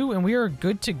off you, and we are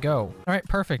good to go. All right,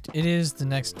 perfect. It is the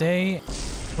next day.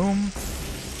 Boom,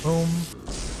 boom,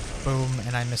 boom,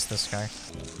 and I missed this guy.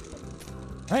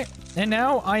 Right, and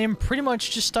now I am pretty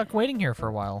much just stuck waiting here for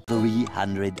a while.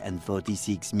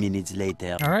 346 minutes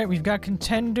later. All right, we've got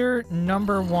contender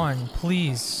number 1,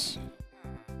 please.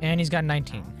 And he's got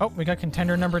 19. Oh, we got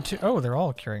contender number 2. Oh, they're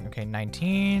all curing. Okay,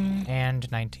 19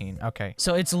 and 19. Okay,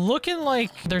 so it's looking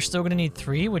like they're still gonna need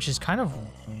 3, which is kind of,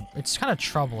 it's kind of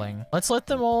troubling. Let's let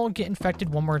them all get infected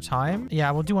one more time.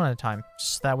 Yeah, we'll do one at a time.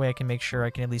 Just that way I can make sure I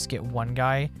can at least get one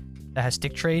guy that has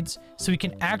stick trades so we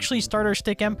can actually start our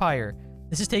stick empire.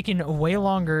 This is taking way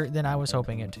longer than I was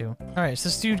hoping it to. All right, so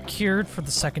this dude cured for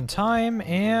the 2nd time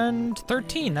and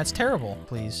 13. That's terrible.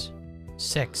 Please.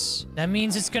 6. That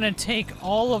means it's gonna take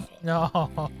all of... No.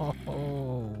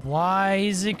 Why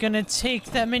is it gonna take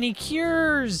that many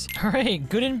cures? All right,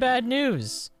 good and bad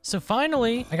news. So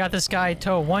finally, I got this guy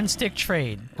to a 1-stick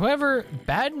trade. However,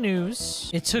 bad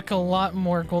news, it took a lot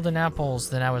more golden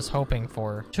apples than I was hoping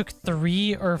for. It took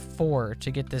 3 or 4 to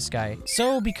get this guy.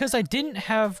 So because I didn't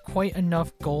have quite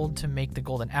enough gold to make the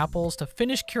golden apples to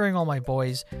finish curing all my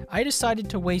boys, I decided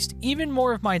to waste even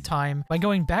more of my time by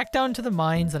going back down to the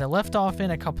mines that I left off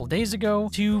in a couple days ago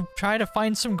to try to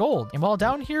find some gold. And while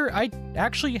down here, I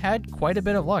actually had quite a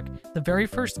bit of luck. The very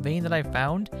first vein that I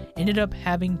found ended up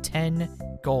having 10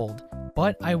 gold,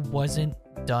 but I wasn't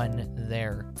done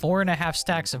there. 4.5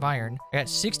 stacks of iron. I got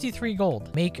 63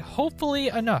 gold. Make hopefully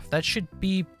enough. That should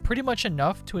be pretty much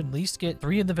enough to at least get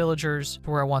 3 of the villagers to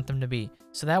where I want them to be.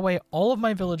 So that way all of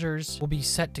my villagers will be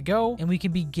set to go and we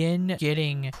can begin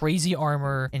getting crazy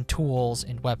armor and tools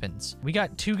and weapons. We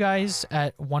got 2 guys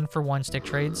at 1-for-1 stick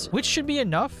trades, which should be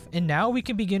enough. And now we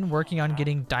can begin working on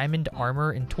getting diamond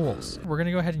armor and tools. We're going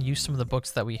to go ahead and use some of the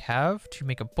books that we have to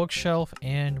make a bookshelf,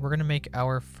 and we're going to make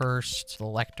our first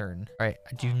lectern. All right,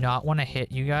 I do not want to hit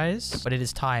you guys, but it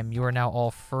is time. You are now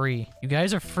all free. You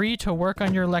guys are free to work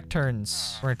on your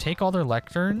lecterns. We're going to take all their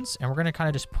lecterns and we're going to kind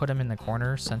of just put them in the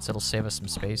corner since it'll save us some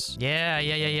space.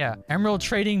 Yeah. Emerald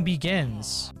trading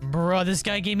begins. Bro, this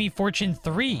guy gave me fortune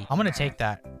 3. I'm going to take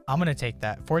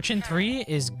that. Fortune 3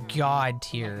 is god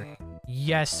tier.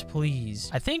 Yes,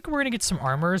 please. I think we're gonna get some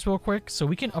armors real quick so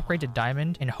we can upgrade to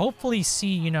diamond and hopefully see,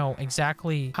 you know,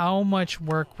 exactly how much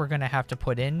work we're gonna have to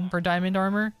put in for diamond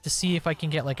armor to see if I can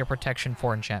get like a protection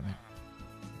 4 enchantment.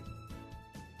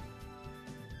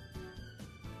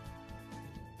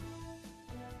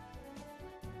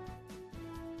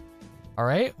 All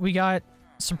right, we got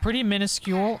some pretty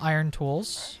minuscule iron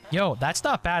tools. Yo, that's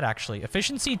not bad actually.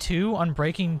 Efficiency 2 on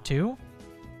breaking 2.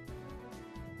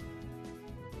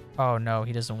 Oh no,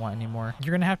 he doesn't want any more.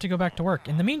 You're gonna have to go back to work.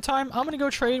 In the meantime, I'm gonna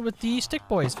go trade with the stick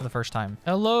boys for the first time.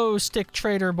 Hello, stick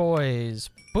trader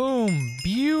boys. Boom,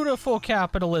 beautiful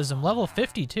capitalism, level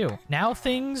 52. Now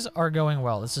things are going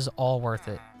well. This is all worth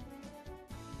it.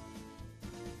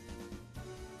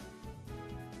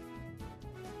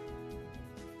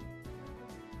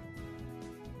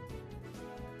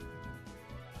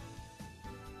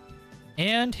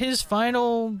 And his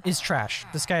final is trash.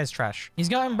 This guy is trash. He's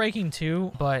gotten breaking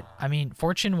 2, but I mean,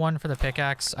 fortune 1 for the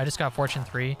pickaxe. I just got fortune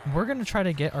 3. We're going to try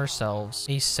to get ourselves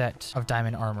a set of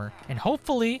diamond armor. And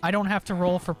hopefully I don't have to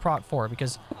roll for prot 4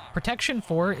 because protection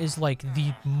 4 is like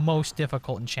the most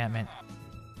difficult enchantment.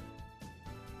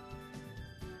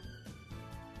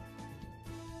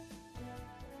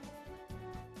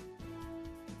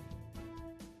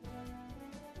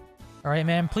 All right,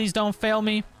 man, please don't fail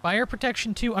me. Fire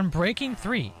protection 2, unbreaking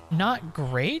 3. Not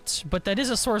great, but that is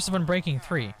a source of unbreaking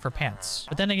 3 for pants.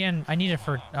 But then again, I need it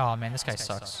for... Oh, man, this guy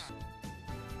sucks.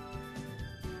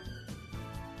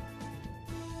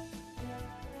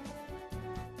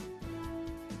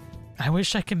 I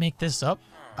wish I could make this up.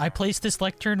 I placed this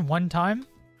lectern 1 time,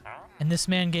 and this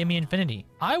man gave me infinity.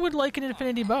 I would like an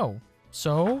infinity bow.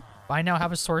 So, I now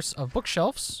have a source of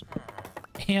bookshelves,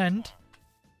 and...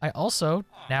 I also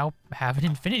now have an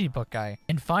infinity book guy.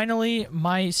 And finally,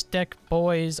 my stick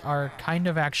boys are kind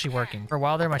of actually working. For a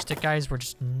while there, my stick guys were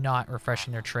just not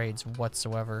refreshing their trades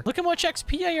whatsoever. Look how much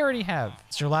XP I already have.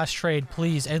 It's your last trade.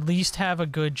 Please, at least have a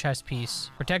good chest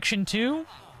piece. Protection 2?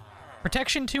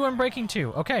 Protection 2 and breaking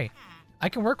 2. Okay. I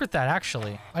can work with that,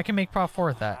 actually. I can make prot 4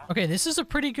 with that. Okay, this is a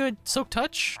pretty good Silk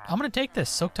Touch. I'm gonna take this.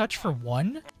 Silk Touch for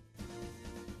 1.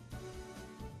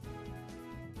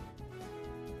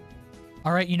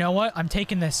 All right, you know what? I'm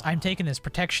taking this.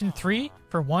 Protection 3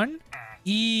 for 1.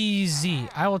 Easy.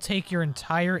 I will take your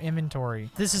entire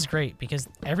inventory. This is great because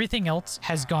everything else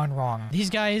has gone wrong. These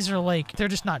guys are like, they're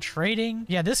just not trading.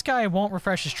 Yeah, this guy won't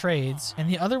refresh his trades. And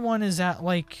the other one is at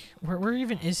like, where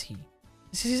even is he?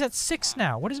 He's at 6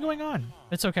 now. What is going on?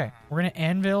 It's okay. We're going to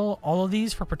anvil all of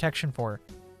these for protection 4.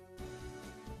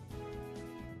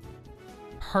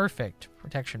 Perfect.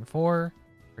 Protection 4,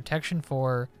 protection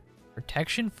 4,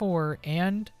 protection 4,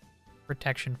 and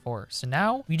protection 4. So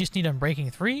now we just need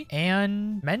Unbreaking 3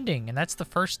 and Mending. And that's the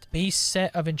first base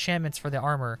set of enchantments for the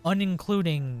armor,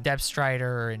 unincluding Depth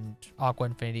Strider and Aqua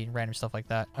Infinity and random stuff like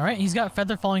that. All right, he's got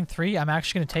Feather Falling 3. I'm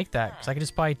actually going to take that because I can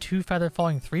just buy 2 Feather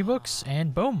Falling 3 books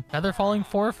and boom, Feather Falling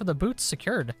 4 for the boots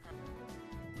secured.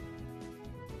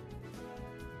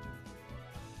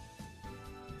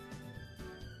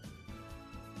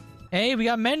 Hey, we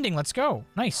got Mending. Let's go.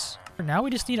 Nice. For now, we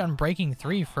just need Unbreaking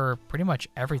 3 for pretty much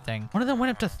everything. One of them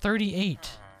went up to 38.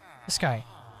 This guy.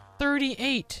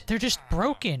 38. They're just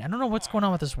broken. I don't know what's going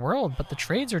on with this world, but the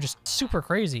trades are just super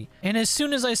crazy. And as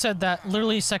soon as I said that,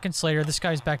 literally seconds later, this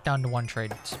guy's back down to 1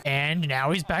 trade. And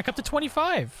now he's back up to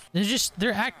 25.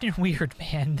 They're acting weird,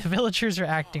 man. The villagers are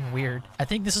acting weird. I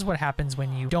think this is what happens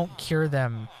when you don't cure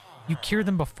them. You cure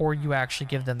them before you actually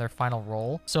give them their final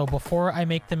roll. So before I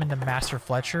make them into Master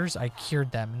Fletchers, I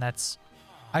cured them. And that's...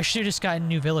 I should have just gotten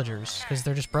new villagers because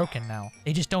they're just broken now.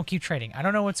 They just don't keep trading. I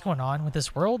don't know what's going on with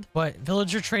this world, but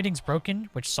villager trading's broken,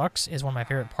 which sucks, is one of my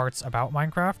favorite parts about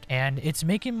Minecraft. And it's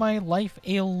making my life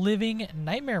a living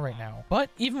nightmare right now. But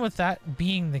even with that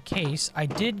being the case, I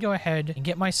did go ahead and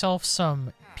get myself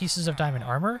some pieces of diamond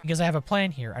armor because I have a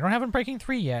plan here. I don't have Unbreaking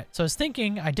 3 yet. So I was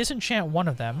thinking I disenchant one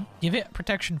of them, give it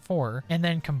protection 4, and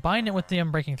then combine it with the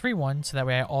Unbreaking 3 one so that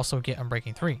way I also get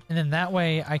Unbreaking 3. And then that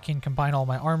way I can combine all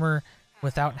my armor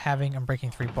without having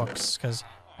Unbreaking 3 books because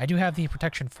I do have the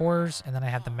protection 4s and then I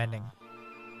have the mending.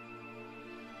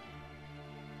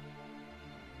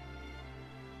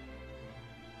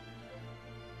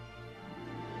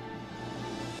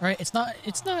 All right, it's not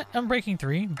Unbreaking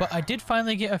 3, but I did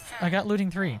finally get I got Looting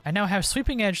 3. I now have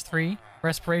Sweeping Edge 3,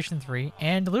 Respiration 3,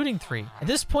 and Looting 3. At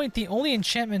this point, the only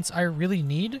enchantments I really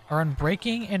need are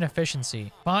Unbreaking and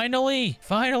Efficiency. Finally,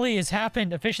 it's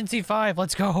happened. Efficiency 5,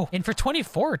 let's go. And for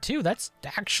 24 too, that's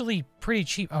actually pretty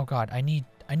cheap. Oh God, I need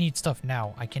stuff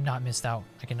now. I cannot miss out.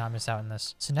 I cannot miss out on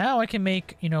this. So now I can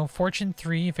make, you know, Fortune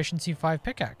 3, Efficiency 5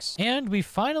 pickaxe. And we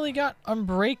finally got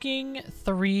Unbreaking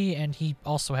 3, and he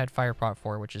also had Fire Prot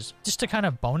 4, which is just a kind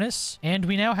of bonus. And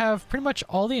we now have pretty much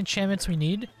all the enchantments we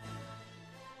need.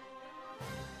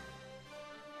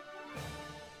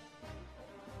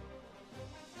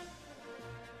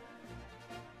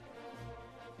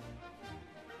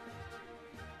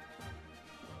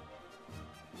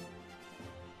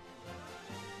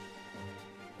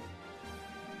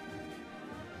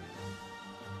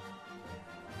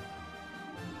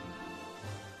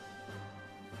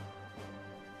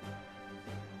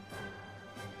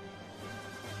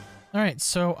 All right,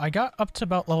 so I got up to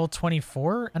about level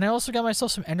 24, and I also got myself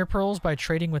some ender pearls by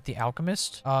trading with the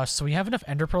alchemist. So we have enough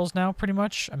ender pearls now, pretty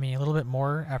much. I mean, a little bit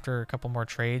more after a couple more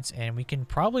trades, and we can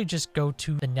probably just go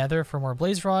to the nether for more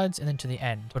blaze rods and then to the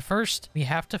end. But first, we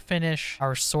have to finish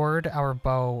our sword, our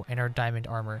bow, and our diamond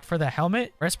armor. For the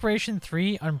helmet, Respiration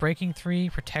 3, Unbreaking 3,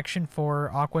 Protection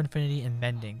 4, Aqua Infinity, and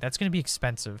Mending. That's going to be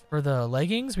expensive. For the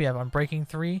leggings, we have Unbreaking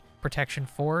 3, Protection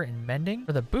 4, and Mending.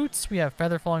 For the boots, we have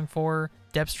Feather Falling 4,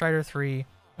 Depth Strider 3,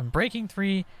 Unbreaking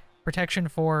 3, Protection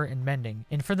 4, and Mending.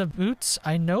 And for the boots,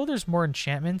 I know there's more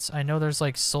enchantments. I know there's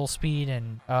like Soul Speed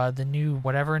and the new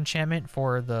whatever enchantment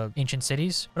for the ancient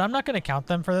cities, but I'm not going to count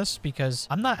them for this because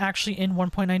I'm not actually in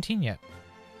 1.19 yet.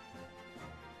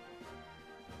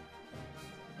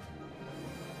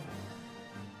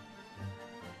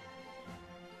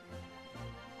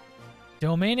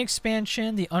 Domain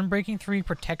expansion, the Unbreaking 3,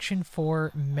 Protection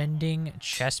 4, Mending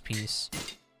chest piece.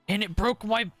 And it broke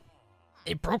my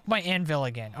anvil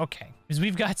again. Okay. Because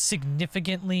we've got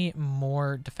significantly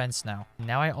more defense now.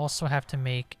 Now I also have to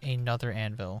make another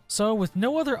anvil. So with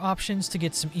no other options to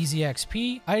get some easy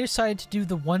XP, I decided to do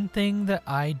the one thing that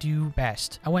I do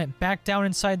best. I went back down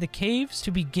inside the caves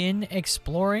to begin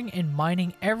exploring and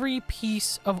mining every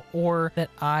piece of ore that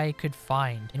I could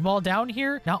find. And while down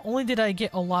here, not only did I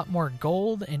get a lot more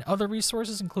gold and other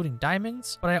resources, including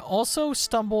diamonds, but I also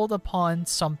stumbled upon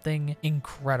something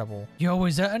incredible. Yo,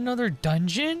 is that another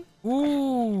dungeon?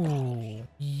 Ooh,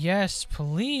 yes,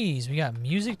 please. We got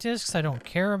music discs I don't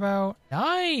care about.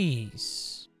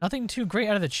 Nice. Nothing too great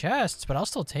out of the chests, but I'll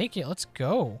still take it. Let's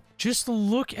go. Just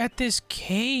look at this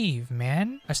cave,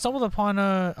 man. I stumbled upon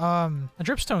a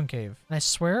dripstone cave, and I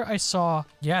swear I saw,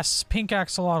 yes, pink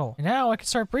axolotl. And now I can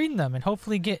start breeding them and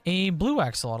hopefully get a blue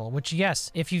axolotl, which,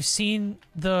 yes, if you've seen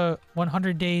the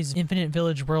 100 Days Infinite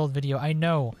Village World video, I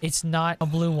know it's not a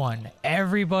blue one.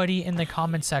 Everybody in the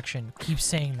comment section keeps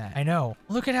saying that. I know.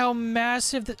 Look at how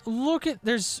massive look at,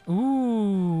 there's,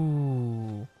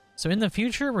 ooh. So in the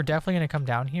future, we're definitely going to come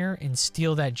down here and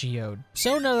steal that geode.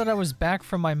 So now that I was back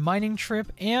from my mining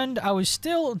trip and I was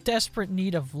still desperate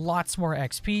need of lots more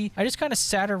XP, I just kind of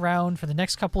sat around for the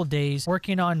next couple of days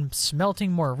working on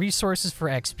smelting more resources for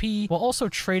XP while also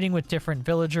trading with different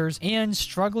villagers and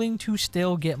struggling to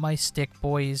still get my stick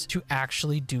boys to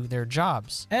actually do their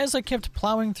jobs. As I kept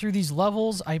plowing through these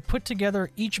levels, I put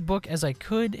together each book as I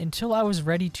could until I was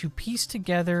ready to piece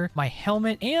together my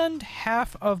helmet and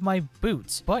half of my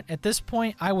boots. But at this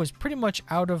point, I was pretty much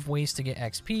out of ways to get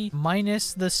XP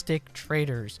minus the stick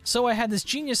traders. So I had this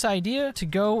genius idea to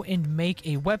go and make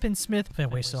a weaponsmith. I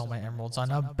wasted all my emeralds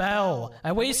on a bell.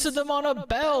 I wasted them on a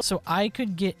bell so I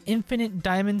could get infinite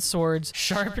diamond swords,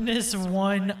 sharpness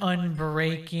 1,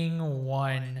 unbreaking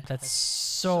 1. That's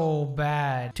so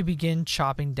bad. To begin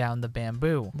chopping down the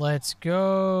bamboo. Let's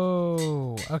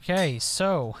go. Okay,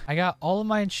 so I got all of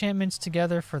my enchantments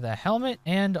together for the helmet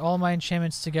and all my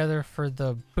enchantments together for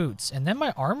the boots. And then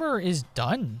my armor is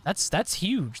done. That's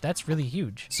huge. That's really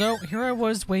huge. So here I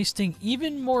was wasting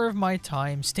even more of my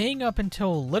time, staying up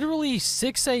until literally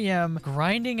 6 a.m.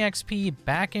 grinding XP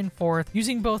back and forth,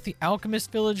 using both the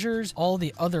alchemist villagers, all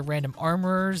the other random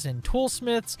armorers and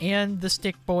toolsmiths, and the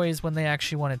stick boys when they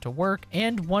actually wanted to work.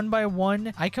 And one by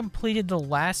one, I completed the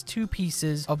last 2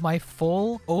 pieces of my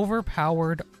full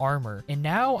overpowered armor. And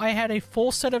now I had a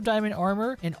full set of diamond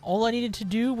armor, and all I needed to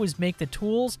do was make the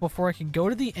tools before I could go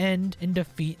to the end and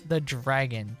defeat the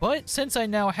dragon. But since I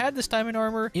now had this diamond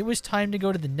armor, it was time to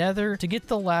go to the nether to get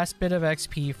the last bit of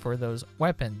XP for those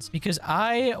weapons, because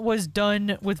I was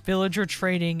done with villager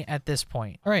trading at this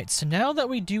point. All right, so now that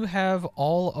we do have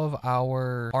all of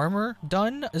our armor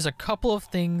done, there's a couple of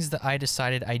things that I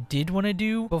decided I did want to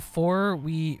do before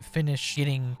we finish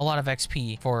getting a lot of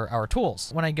XP for our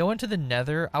tools. When I go into the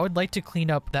nether, I would like to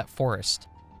clean up that forest.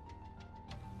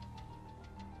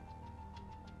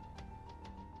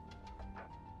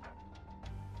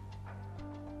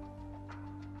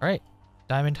 All right,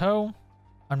 diamond hoe,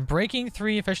 unbreaking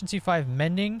 3, efficiency 5,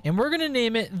 mending, and we're gonna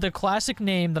name it the classic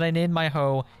name that I named my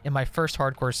hoe in my first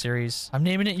hardcore series. I'm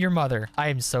naming it your mother. I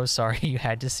am so sorry you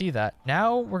had to see that.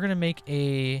 Now we're gonna make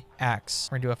a axe.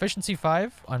 We're gonna do efficiency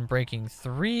 5, unbreaking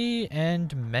 3,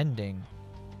 and mending.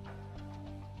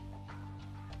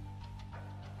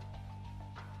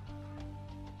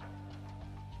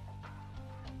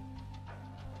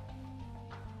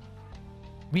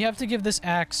 We have to give this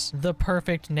axe the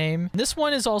perfect name. This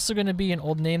one is also going to be an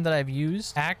old name that I've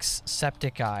used. Axe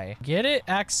Septiceye. Get it?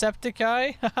 Axe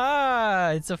Septiceye? Haha!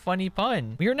 It's a funny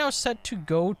pun. We are now set to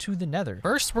go to the nether.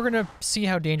 First, we're going to see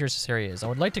how dangerous this area is. I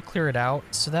would like to clear it out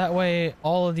so that way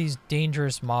all of these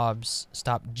dangerous mobs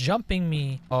stop jumping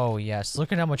me. Oh yes,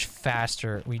 look at how much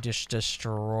faster we just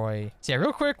destroy. So yeah,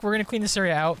 real quick, we're going to clean this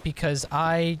area out because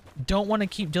I don't want to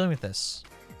keep dealing with this.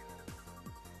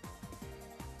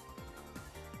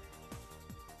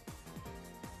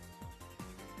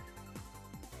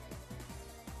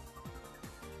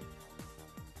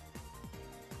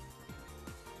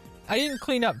 I didn't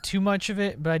clean up too much of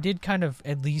it, but I did kind of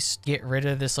at least get rid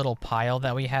of this little pile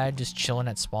that we had just chilling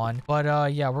at spawn.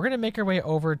 But yeah, we're gonna make our way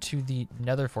over to the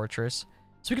nether fortress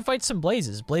so we can fight some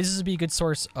blazes. Blazes would be a good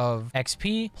source of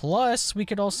XP. Plus, we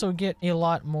could also get a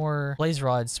lot more blaze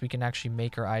rods so we can actually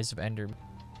make our eyes of ender.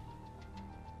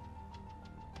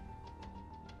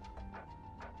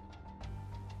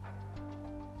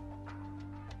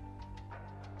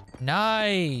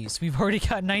 Nice! We've already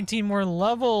got 19 more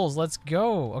levels. Let's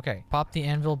go. Okay, pop the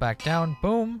anvil back down.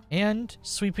 Boom. And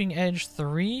sweeping edge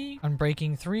 3,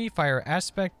 unbreaking 3, fire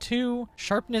aspect 2,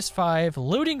 sharpness 5,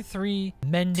 looting 3,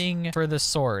 mending for the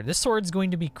sword. This sword's going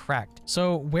to be cracked.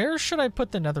 So where should I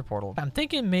put the nether portal? I'm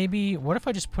thinking maybe, what if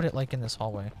I just put it like in this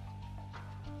hallway?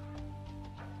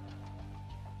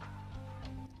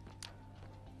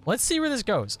 Let's see where this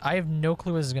goes. I have no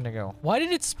clue where this is gonna go. Why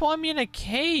did it spawn me in a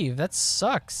cave? That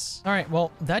sucks. All right,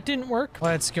 well, that didn't work.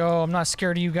 Let's go. I'm not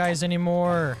scared of you guys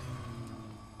anymore.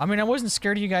 I mean, I wasn't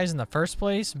scared of you guys in the first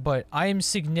place, but I am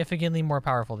significantly more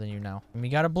powerful than you now. And we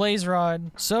got a blaze rod.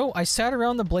 So I sat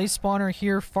around the blaze spawner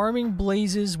here, farming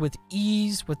blazes with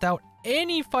ease without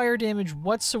any fire damage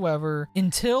whatsoever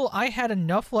until I had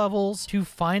enough levels to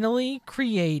finally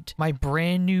create my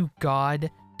brand new god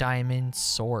diamond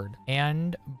sword.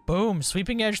 And boom,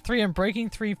 sweeping edge 3,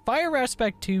 unbreaking 3, fire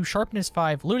aspect 2, sharpness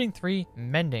 5, looting 3,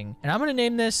 mending. And I'm gonna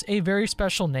name this a very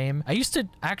special name. I used to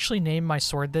actually name my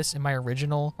sword this in my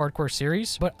original hardcore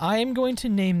series, but I am going to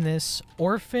name this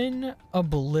Orphan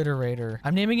Obliterator.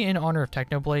 I'm naming it in honor of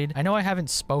Technoblade. I know I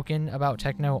haven't spoken about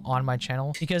Techno on my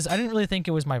channel because I didn't really think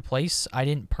it was my place. I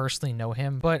didn't personally know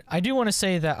him, but I do want to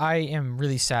say that I am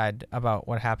really sad about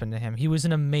what happened to him. He was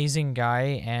an amazing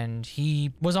guy and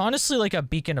he was was honestly like a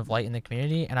beacon of light in the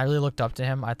community, and I really looked up to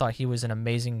him. I thought he was an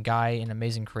amazing guy, an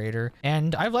amazing creator,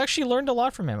 and I've actually learned a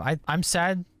lot from him. I'm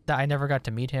sad that I never got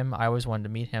to meet him. I always wanted to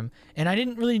meet him, and I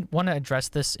didn't really want to address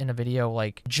this in a video,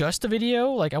 like just a video.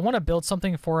 Like I want to build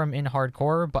something for him in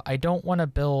hardcore, but I don't want to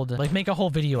build like make a whole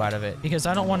video out of it, because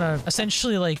I don't want to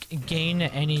essentially like gain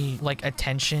any like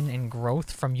attention and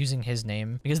growth from using his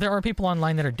name, because there are people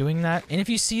online that are doing that. And if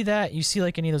you see that, you see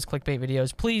like any of those clickbait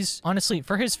videos, please, honestly,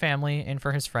 for his family and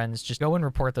for his friends, just go and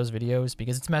report those videos,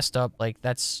 because it's messed up. Like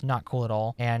that's not cool at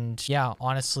all. And yeah,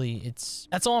 honestly,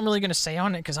 that's all I'm really gonna say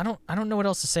on it, because I don't know what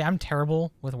else to say. I'm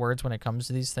terrible with words when it comes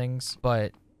to these things,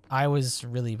 but I was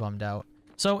really bummed out.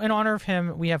 So in honor of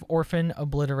him, we have Orphan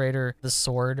Obliterator, the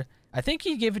sword. I think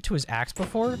he gave it to his axe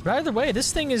before, but either way,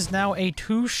 this thing is now a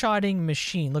two-shotting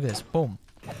machine. Look at this. Boom.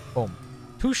 Boom.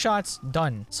 2 shots,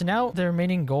 done. So now the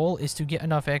remaining goal is to get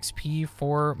enough XP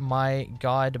for my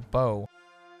god bow.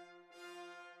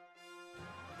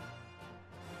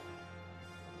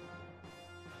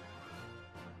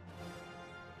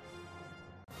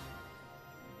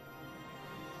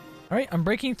 All right, I'm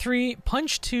breaking 3,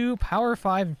 punch 2, power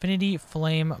 5, infinity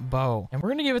flame bow. And we're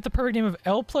gonna give it the perfect name of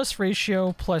L plus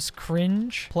ratio plus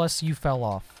cringe plus you fell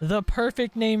off. The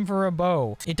perfect name for a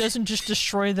bow. It doesn't just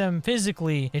destroy them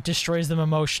physically, it destroys them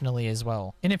emotionally as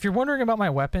well. And if you're wondering about my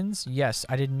weapons, yes,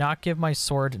 I did not give my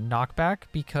sword knockback,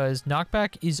 because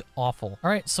knockback is awful. All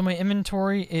right, so my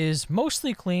inventory is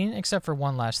mostly clean except for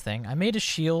one last thing. I made a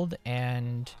shield,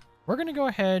 and we're going to go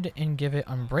ahead and give it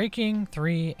Unbreaking,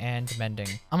 3, and Mending.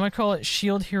 I'm going to call it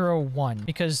Shield Hero 1,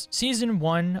 because Season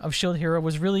 1 of Shield Hero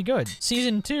was really good.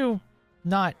 Season 2,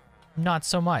 not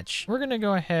so much. We're going to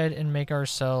go ahead and make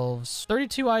ourselves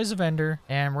 32 Eyes of Ender,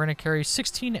 and we're going to carry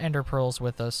 16 Ender Pearls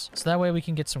with us, so that way we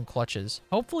can get some clutches.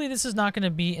 Hopefully this is not going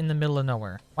to be in the middle of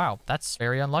nowhere. Wow, that's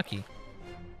very unlucky.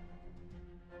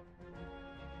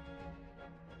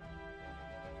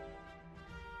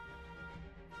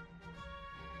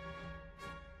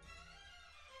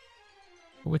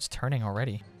 Oh, it's turning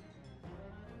already.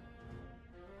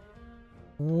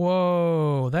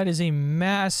 Whoa, that is a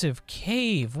massive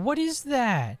cave. What is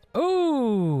that?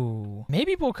 Oh,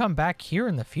 maybe we'll come back here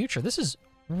in the future. This is,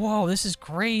 whoa, this is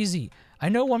crazy. I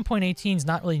know 1.18 is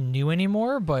not really new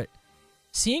anymore, but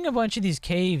seeing a bunch of these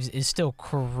caves is still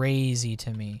crazy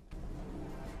to me.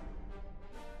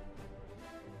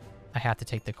 I have to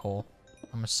take the coal.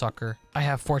 I'm a sucker. I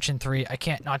have Fortune 3. I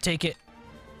can't not take it.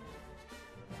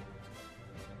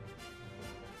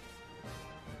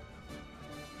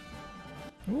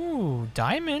 Ooh,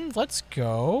 diamond, let's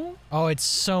go. Oh, it's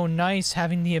so nice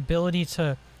having the ability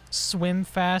to swim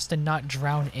fast and not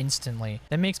drown instantly.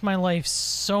 That makes my life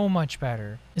so much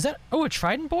better. Is that, oh, a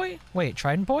trident boy? Wait,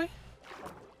 trident boy?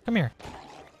 Come here.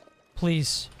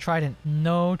 Please, trident.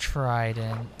 No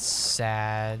trident,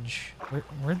 Sag.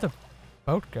 Where'd the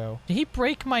boat go? Did he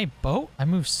break my boat? I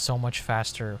move so much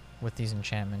faster with these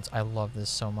enchantments. I love this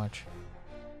so much.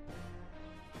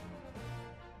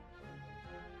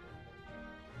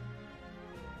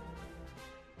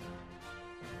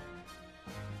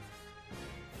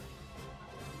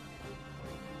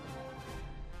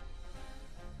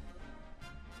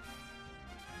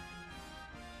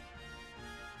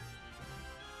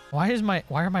 Why is my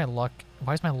luck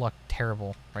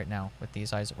terrible right now with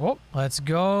these eyes? Oh, let's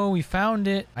go. We found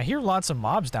it. I hear lots of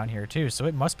mobs down here too, so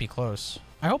it must be close.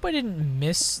 I hope I didn't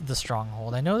miss the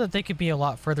stronghold. I know that they could be a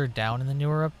lot further down in the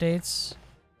newer updates.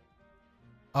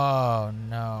 Oh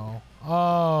no.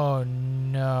 Oh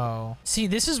no. See,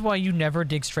 this is why you never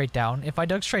dig straight down. If I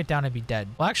dug straight down, I'd be dead.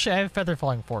 Well, actually, I have Feather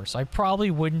Falling Force. So I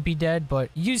probably wouldn't be dead,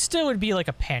 but you still would be like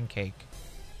a pancake.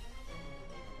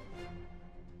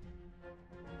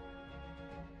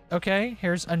 Okay,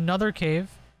 here's another cave.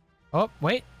 Oh,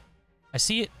 wait. I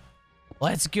see it.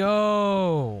 Let's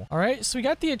go. All right, so we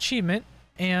got the achievement,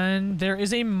 and there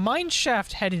is a mine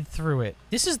shaft headed through it.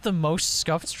 This is the most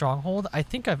scuffed stronghold I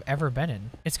think I've ever been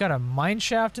in. It's got a mine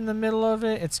shaft in the middle of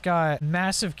it. It's got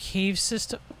massive cave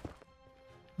system.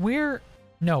 Where?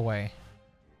 No way.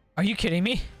 Are you kidding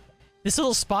me? This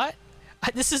little spot?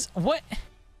 This is, what?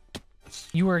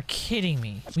 You are kidding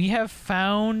me. We have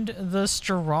found the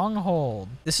stronghold.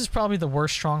 This is probably the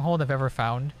worst stronghold I've ever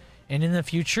found. And in the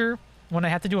future, when I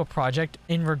have to do a project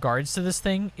in regards to this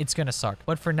thing, it's gonna suck.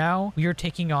 But for now, we are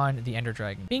taking on the Ender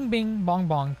Dragon. Bing, bing, bong,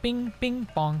 bong, bing, bing,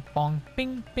 bong, bong,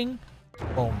 bing, bing.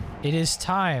 Boom. It is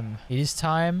time. It is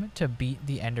time to beat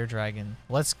the Ender Dragon.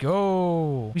 Let's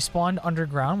go. We spawned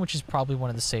underground, which is probably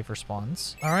one of the safer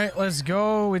spawns. All right, let's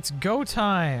go. It's go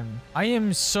time. I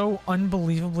am so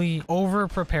unbelievably over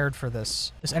prepared for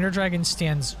this. This Ender Dragon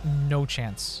stands no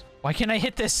chance. Why can't I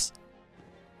hit this?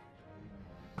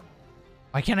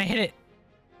 Why can't I hit it?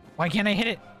 Why can't I hit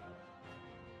it?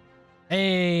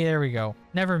 Hey, there we go.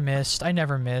 Never missed. I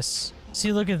never miss.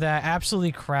 See, look at that.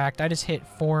 Absolutely cracked. I just hit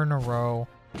 4 in a row.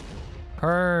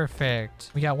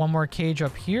 Perfect. We got one more cage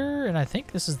up here, and I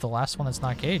think this is the last one that's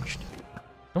not caged.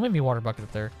 Don't make me water bucket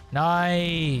up there.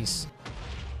 Nice.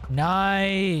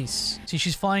 Nice. See,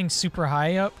 she's flying super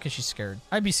high up because she's scared.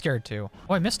 I'd be scared too.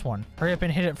 Oh, I missed one. Hurry up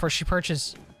and hit it before she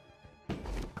perches.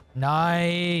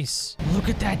 Nice. Look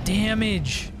at that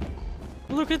damage.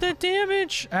 Look at that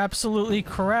damage. Absolutely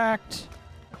cracked.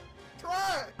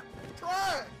 Try!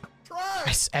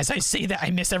 As I say that,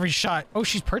 I miss every shot. Oh,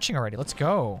 she's perching already. Let's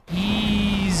go.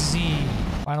 Easy.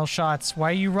 Final shots. Why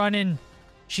are you running?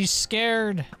 She's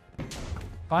scared.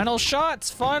 Final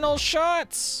shots. Final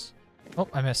shots. Oh,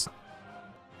 I missed.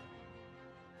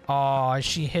 Oh,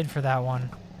 she hid for that one.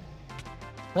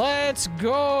 Let's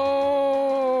go.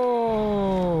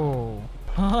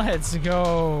 Let's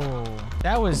go.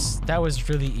 That was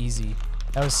really easy.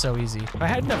 That was so easy. If I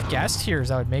had enough gas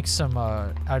tears, I would make some,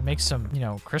 you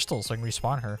know, crystals so I can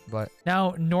respawn her. But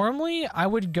now, normally I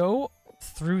would go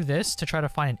through this to try to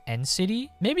find an end city.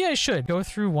 Maybe I should go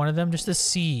through one of them just to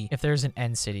see if there's an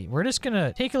end city. We're just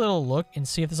gonna take a little look and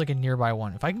see if there's like a nearby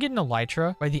one. If I can get an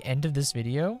elytra by the end of this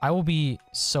video, I will be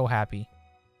so happy.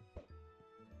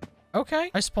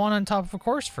 Okay, I spawn on top of a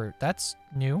chorus fruit. That's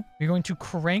new. We're going to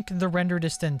crank the render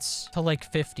distance to like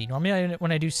 50. Normally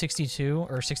when I do 62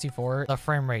 or 64, the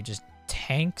frame rate just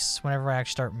tanks whenever I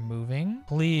actually start moving.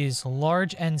 Please,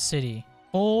 large end city.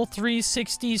 Full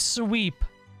 360 sweep.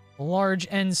 Large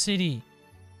end city.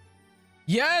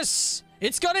 Yes!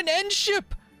 It's got an end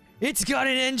ship! It's got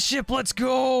an end ship, let's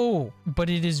go! But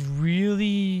it is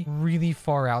really, really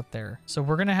far out there. So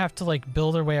we're gonna have to like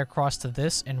build our way across to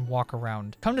this and walk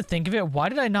around. Come to think of it, why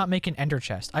did I not make an ender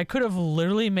chest? I could have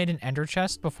literally made an ender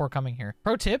chest before coming here.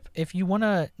 Pro tip, if you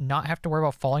wanna not have to worry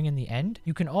about falling in the end,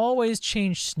 you can always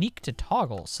change sneak to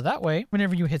toggle. So that way,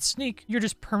 whenever you hit sneak, you're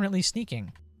just permanently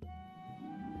sneaking.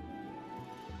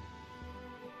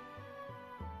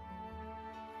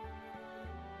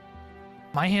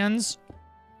 My hands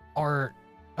are...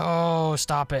 Oh,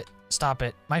 stop it. Stop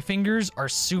it. My fingers are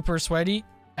super sweaty,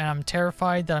 and I'm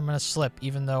terrified that I'm going to slip,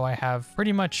 even though I have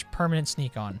pretty much permanent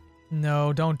sneak on.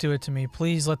 No, don't do it to me.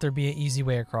 Please let there be an easy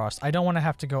way across. I don't want to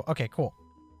have to go... Okay, cool.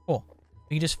 Cool.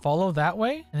 We can just follow that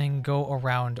way, and then go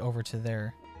around over to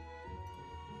there.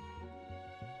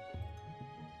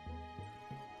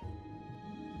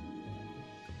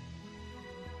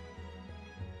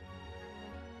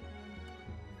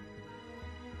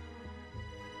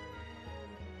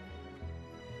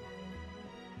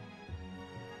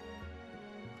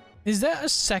 Is that a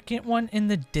second one in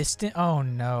the distance? Oh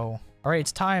no. All right,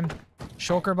 it's time.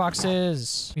 Shulker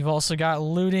boxes. We've also got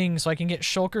looting so I can get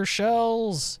shulker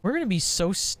shells. We're gonna be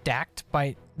so stacked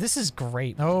by... This is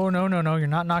great. No, no, no, no. You're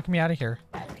not knocking me out of here.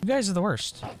 You guys are the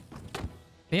worst.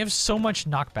 They have so much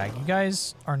knockback. You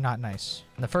guys are not nice.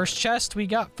 In the first chest, we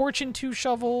got Fortune 2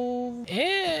 shovel.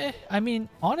 I mean,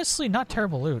 honestly, not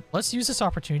terrible loot. Let's use this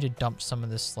opportunity to dump some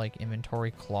of this like inventory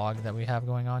clog that we have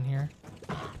going on here.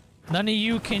 None of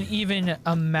you can even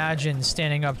imagine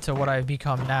standing up to what I've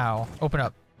become now. Open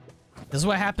up. This is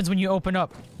what happens when you open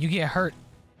up. You get hurt.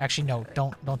 Actually, no,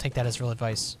 don't take that as real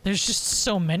advice. There's just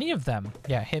so many of them.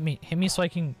 Yeah, hit me so I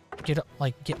can get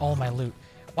all my loot.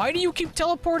 Why do you keep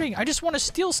teleporting? I just want to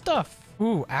steal stuff.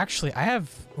 Ooh, actually, I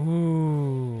have...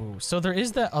 Ooh. So there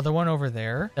is that other one over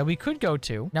there that we could go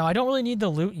to. Now, I don't really need the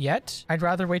loot yet. I'd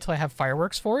rather wait till I have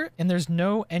fireworks for it. And there's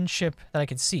no end ship that I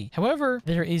can see. However,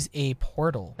 there is a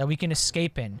portal that we can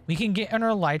escape in. We can get on our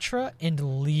elytra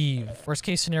and leave. Worst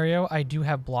case scenario, I do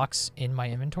have blocks in my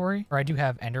inventory. Or I do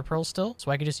have ender pearls still. So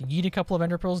I could just yeet a couple of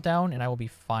ender pearls down and I will be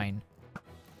fine.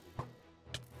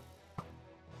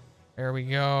 There we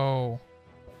go.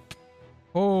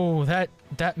 Oh, that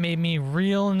made me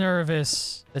real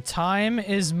nervous. The time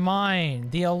is mine.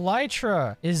 The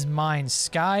elytra is mine.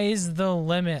 Sky's the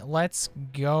limit. Let's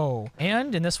go.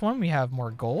 And in this one, we have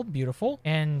more gold. Beautiful.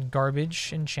 And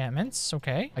garbage enchantments.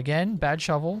 Okay. Again, bad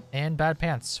shovel and bad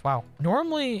pants. Wow.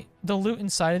 Normally, the loot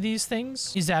inside of these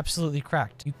things is absolutely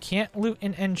cracked. You can't loot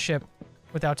an end ship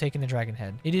without taking the dragon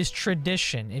head. It is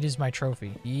tradition. It is my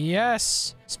trophy.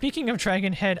 Yes. Speaking of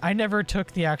dragon head, I never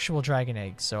took the actual dragon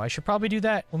egg, so I should probably do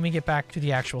that when we get back to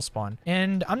the actual spawn.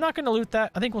 And I'm not going to loot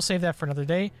that. I think we'll save that for another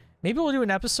day. Maybe we'll do an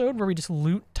episode where we just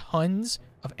loot tons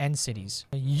of end cities.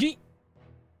 Yeet.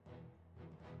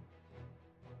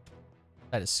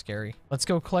 That is scary. Let's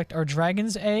go collect our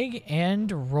dragon's egg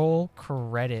and roll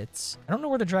credits. I don't know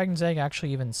where the dragon's egg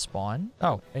actually even spawned.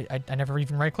 Oh, I never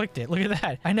even right-clicked it. Look at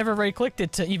that. I never right-clicked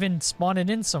it to even spawn it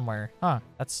in somewhere. Huh,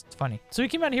 that's funny. So we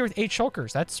came out here with 8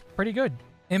 shulkers. That's pretty good.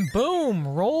 And boom,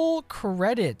 roll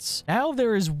credits. Now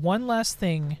there is one last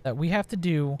thing that we have to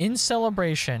do in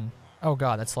celebration. Oh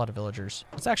god, that's a lot of villagers.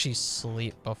 Let's actually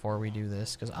sleep before we do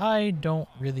this, because I don't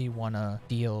really want to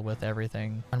deal with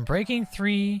everything. Unbreaking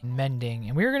 3, mending.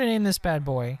 And we're going to name this bad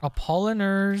boy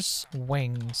Apollinare's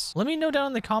Wings. Let me know down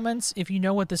in the comments if you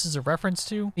know what this is a reference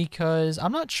to, because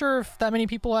I'm not sure if that many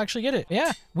people actually get it.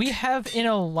 Yeah, we have an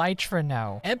elytra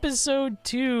now. Episode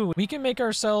 2. We can make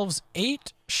ourselves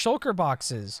 8 shulker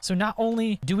boxes. So not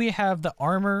only do we have the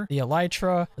armor, the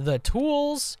elytra, the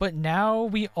tools, but now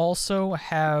we also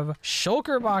have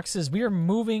shulker boxes. We are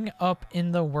moving up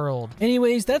in the world.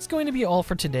 Anyways, that's going to be all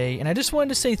for today, and I just wanted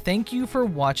to say thank you for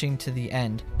watching to the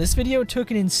end. This video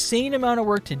took an insane amount of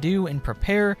work to do and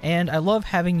prepare, and I love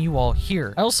having you all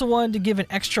here. I also wanted to give an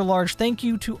extra large thank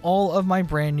you to all of my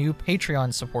brand new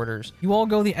Patreon supporters. You all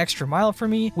go the extra mile for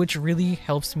me, which really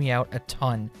helps me out a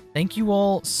ton. Thank you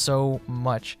all so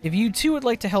much. If you too would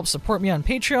like to help support me on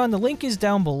Patreon, the link is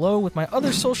down below with my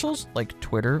other socials like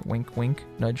Twitter, wink wink,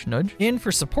 nudge nudge. And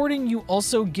for supporting, you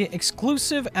also get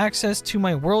exclusive access to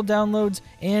my world downloads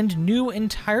and new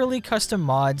entirely custom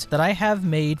mods that I have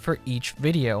made for each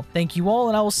video. Thank you all,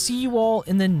 and I will see you all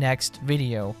in the next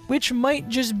video, which might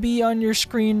just be on your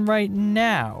screen right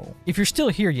now. If you're still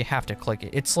here, you have to click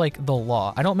it. It's like the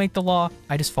law. I don't make the law,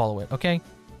 I just follow it, okay?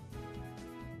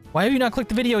 Why have you not clicked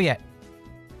the video yet?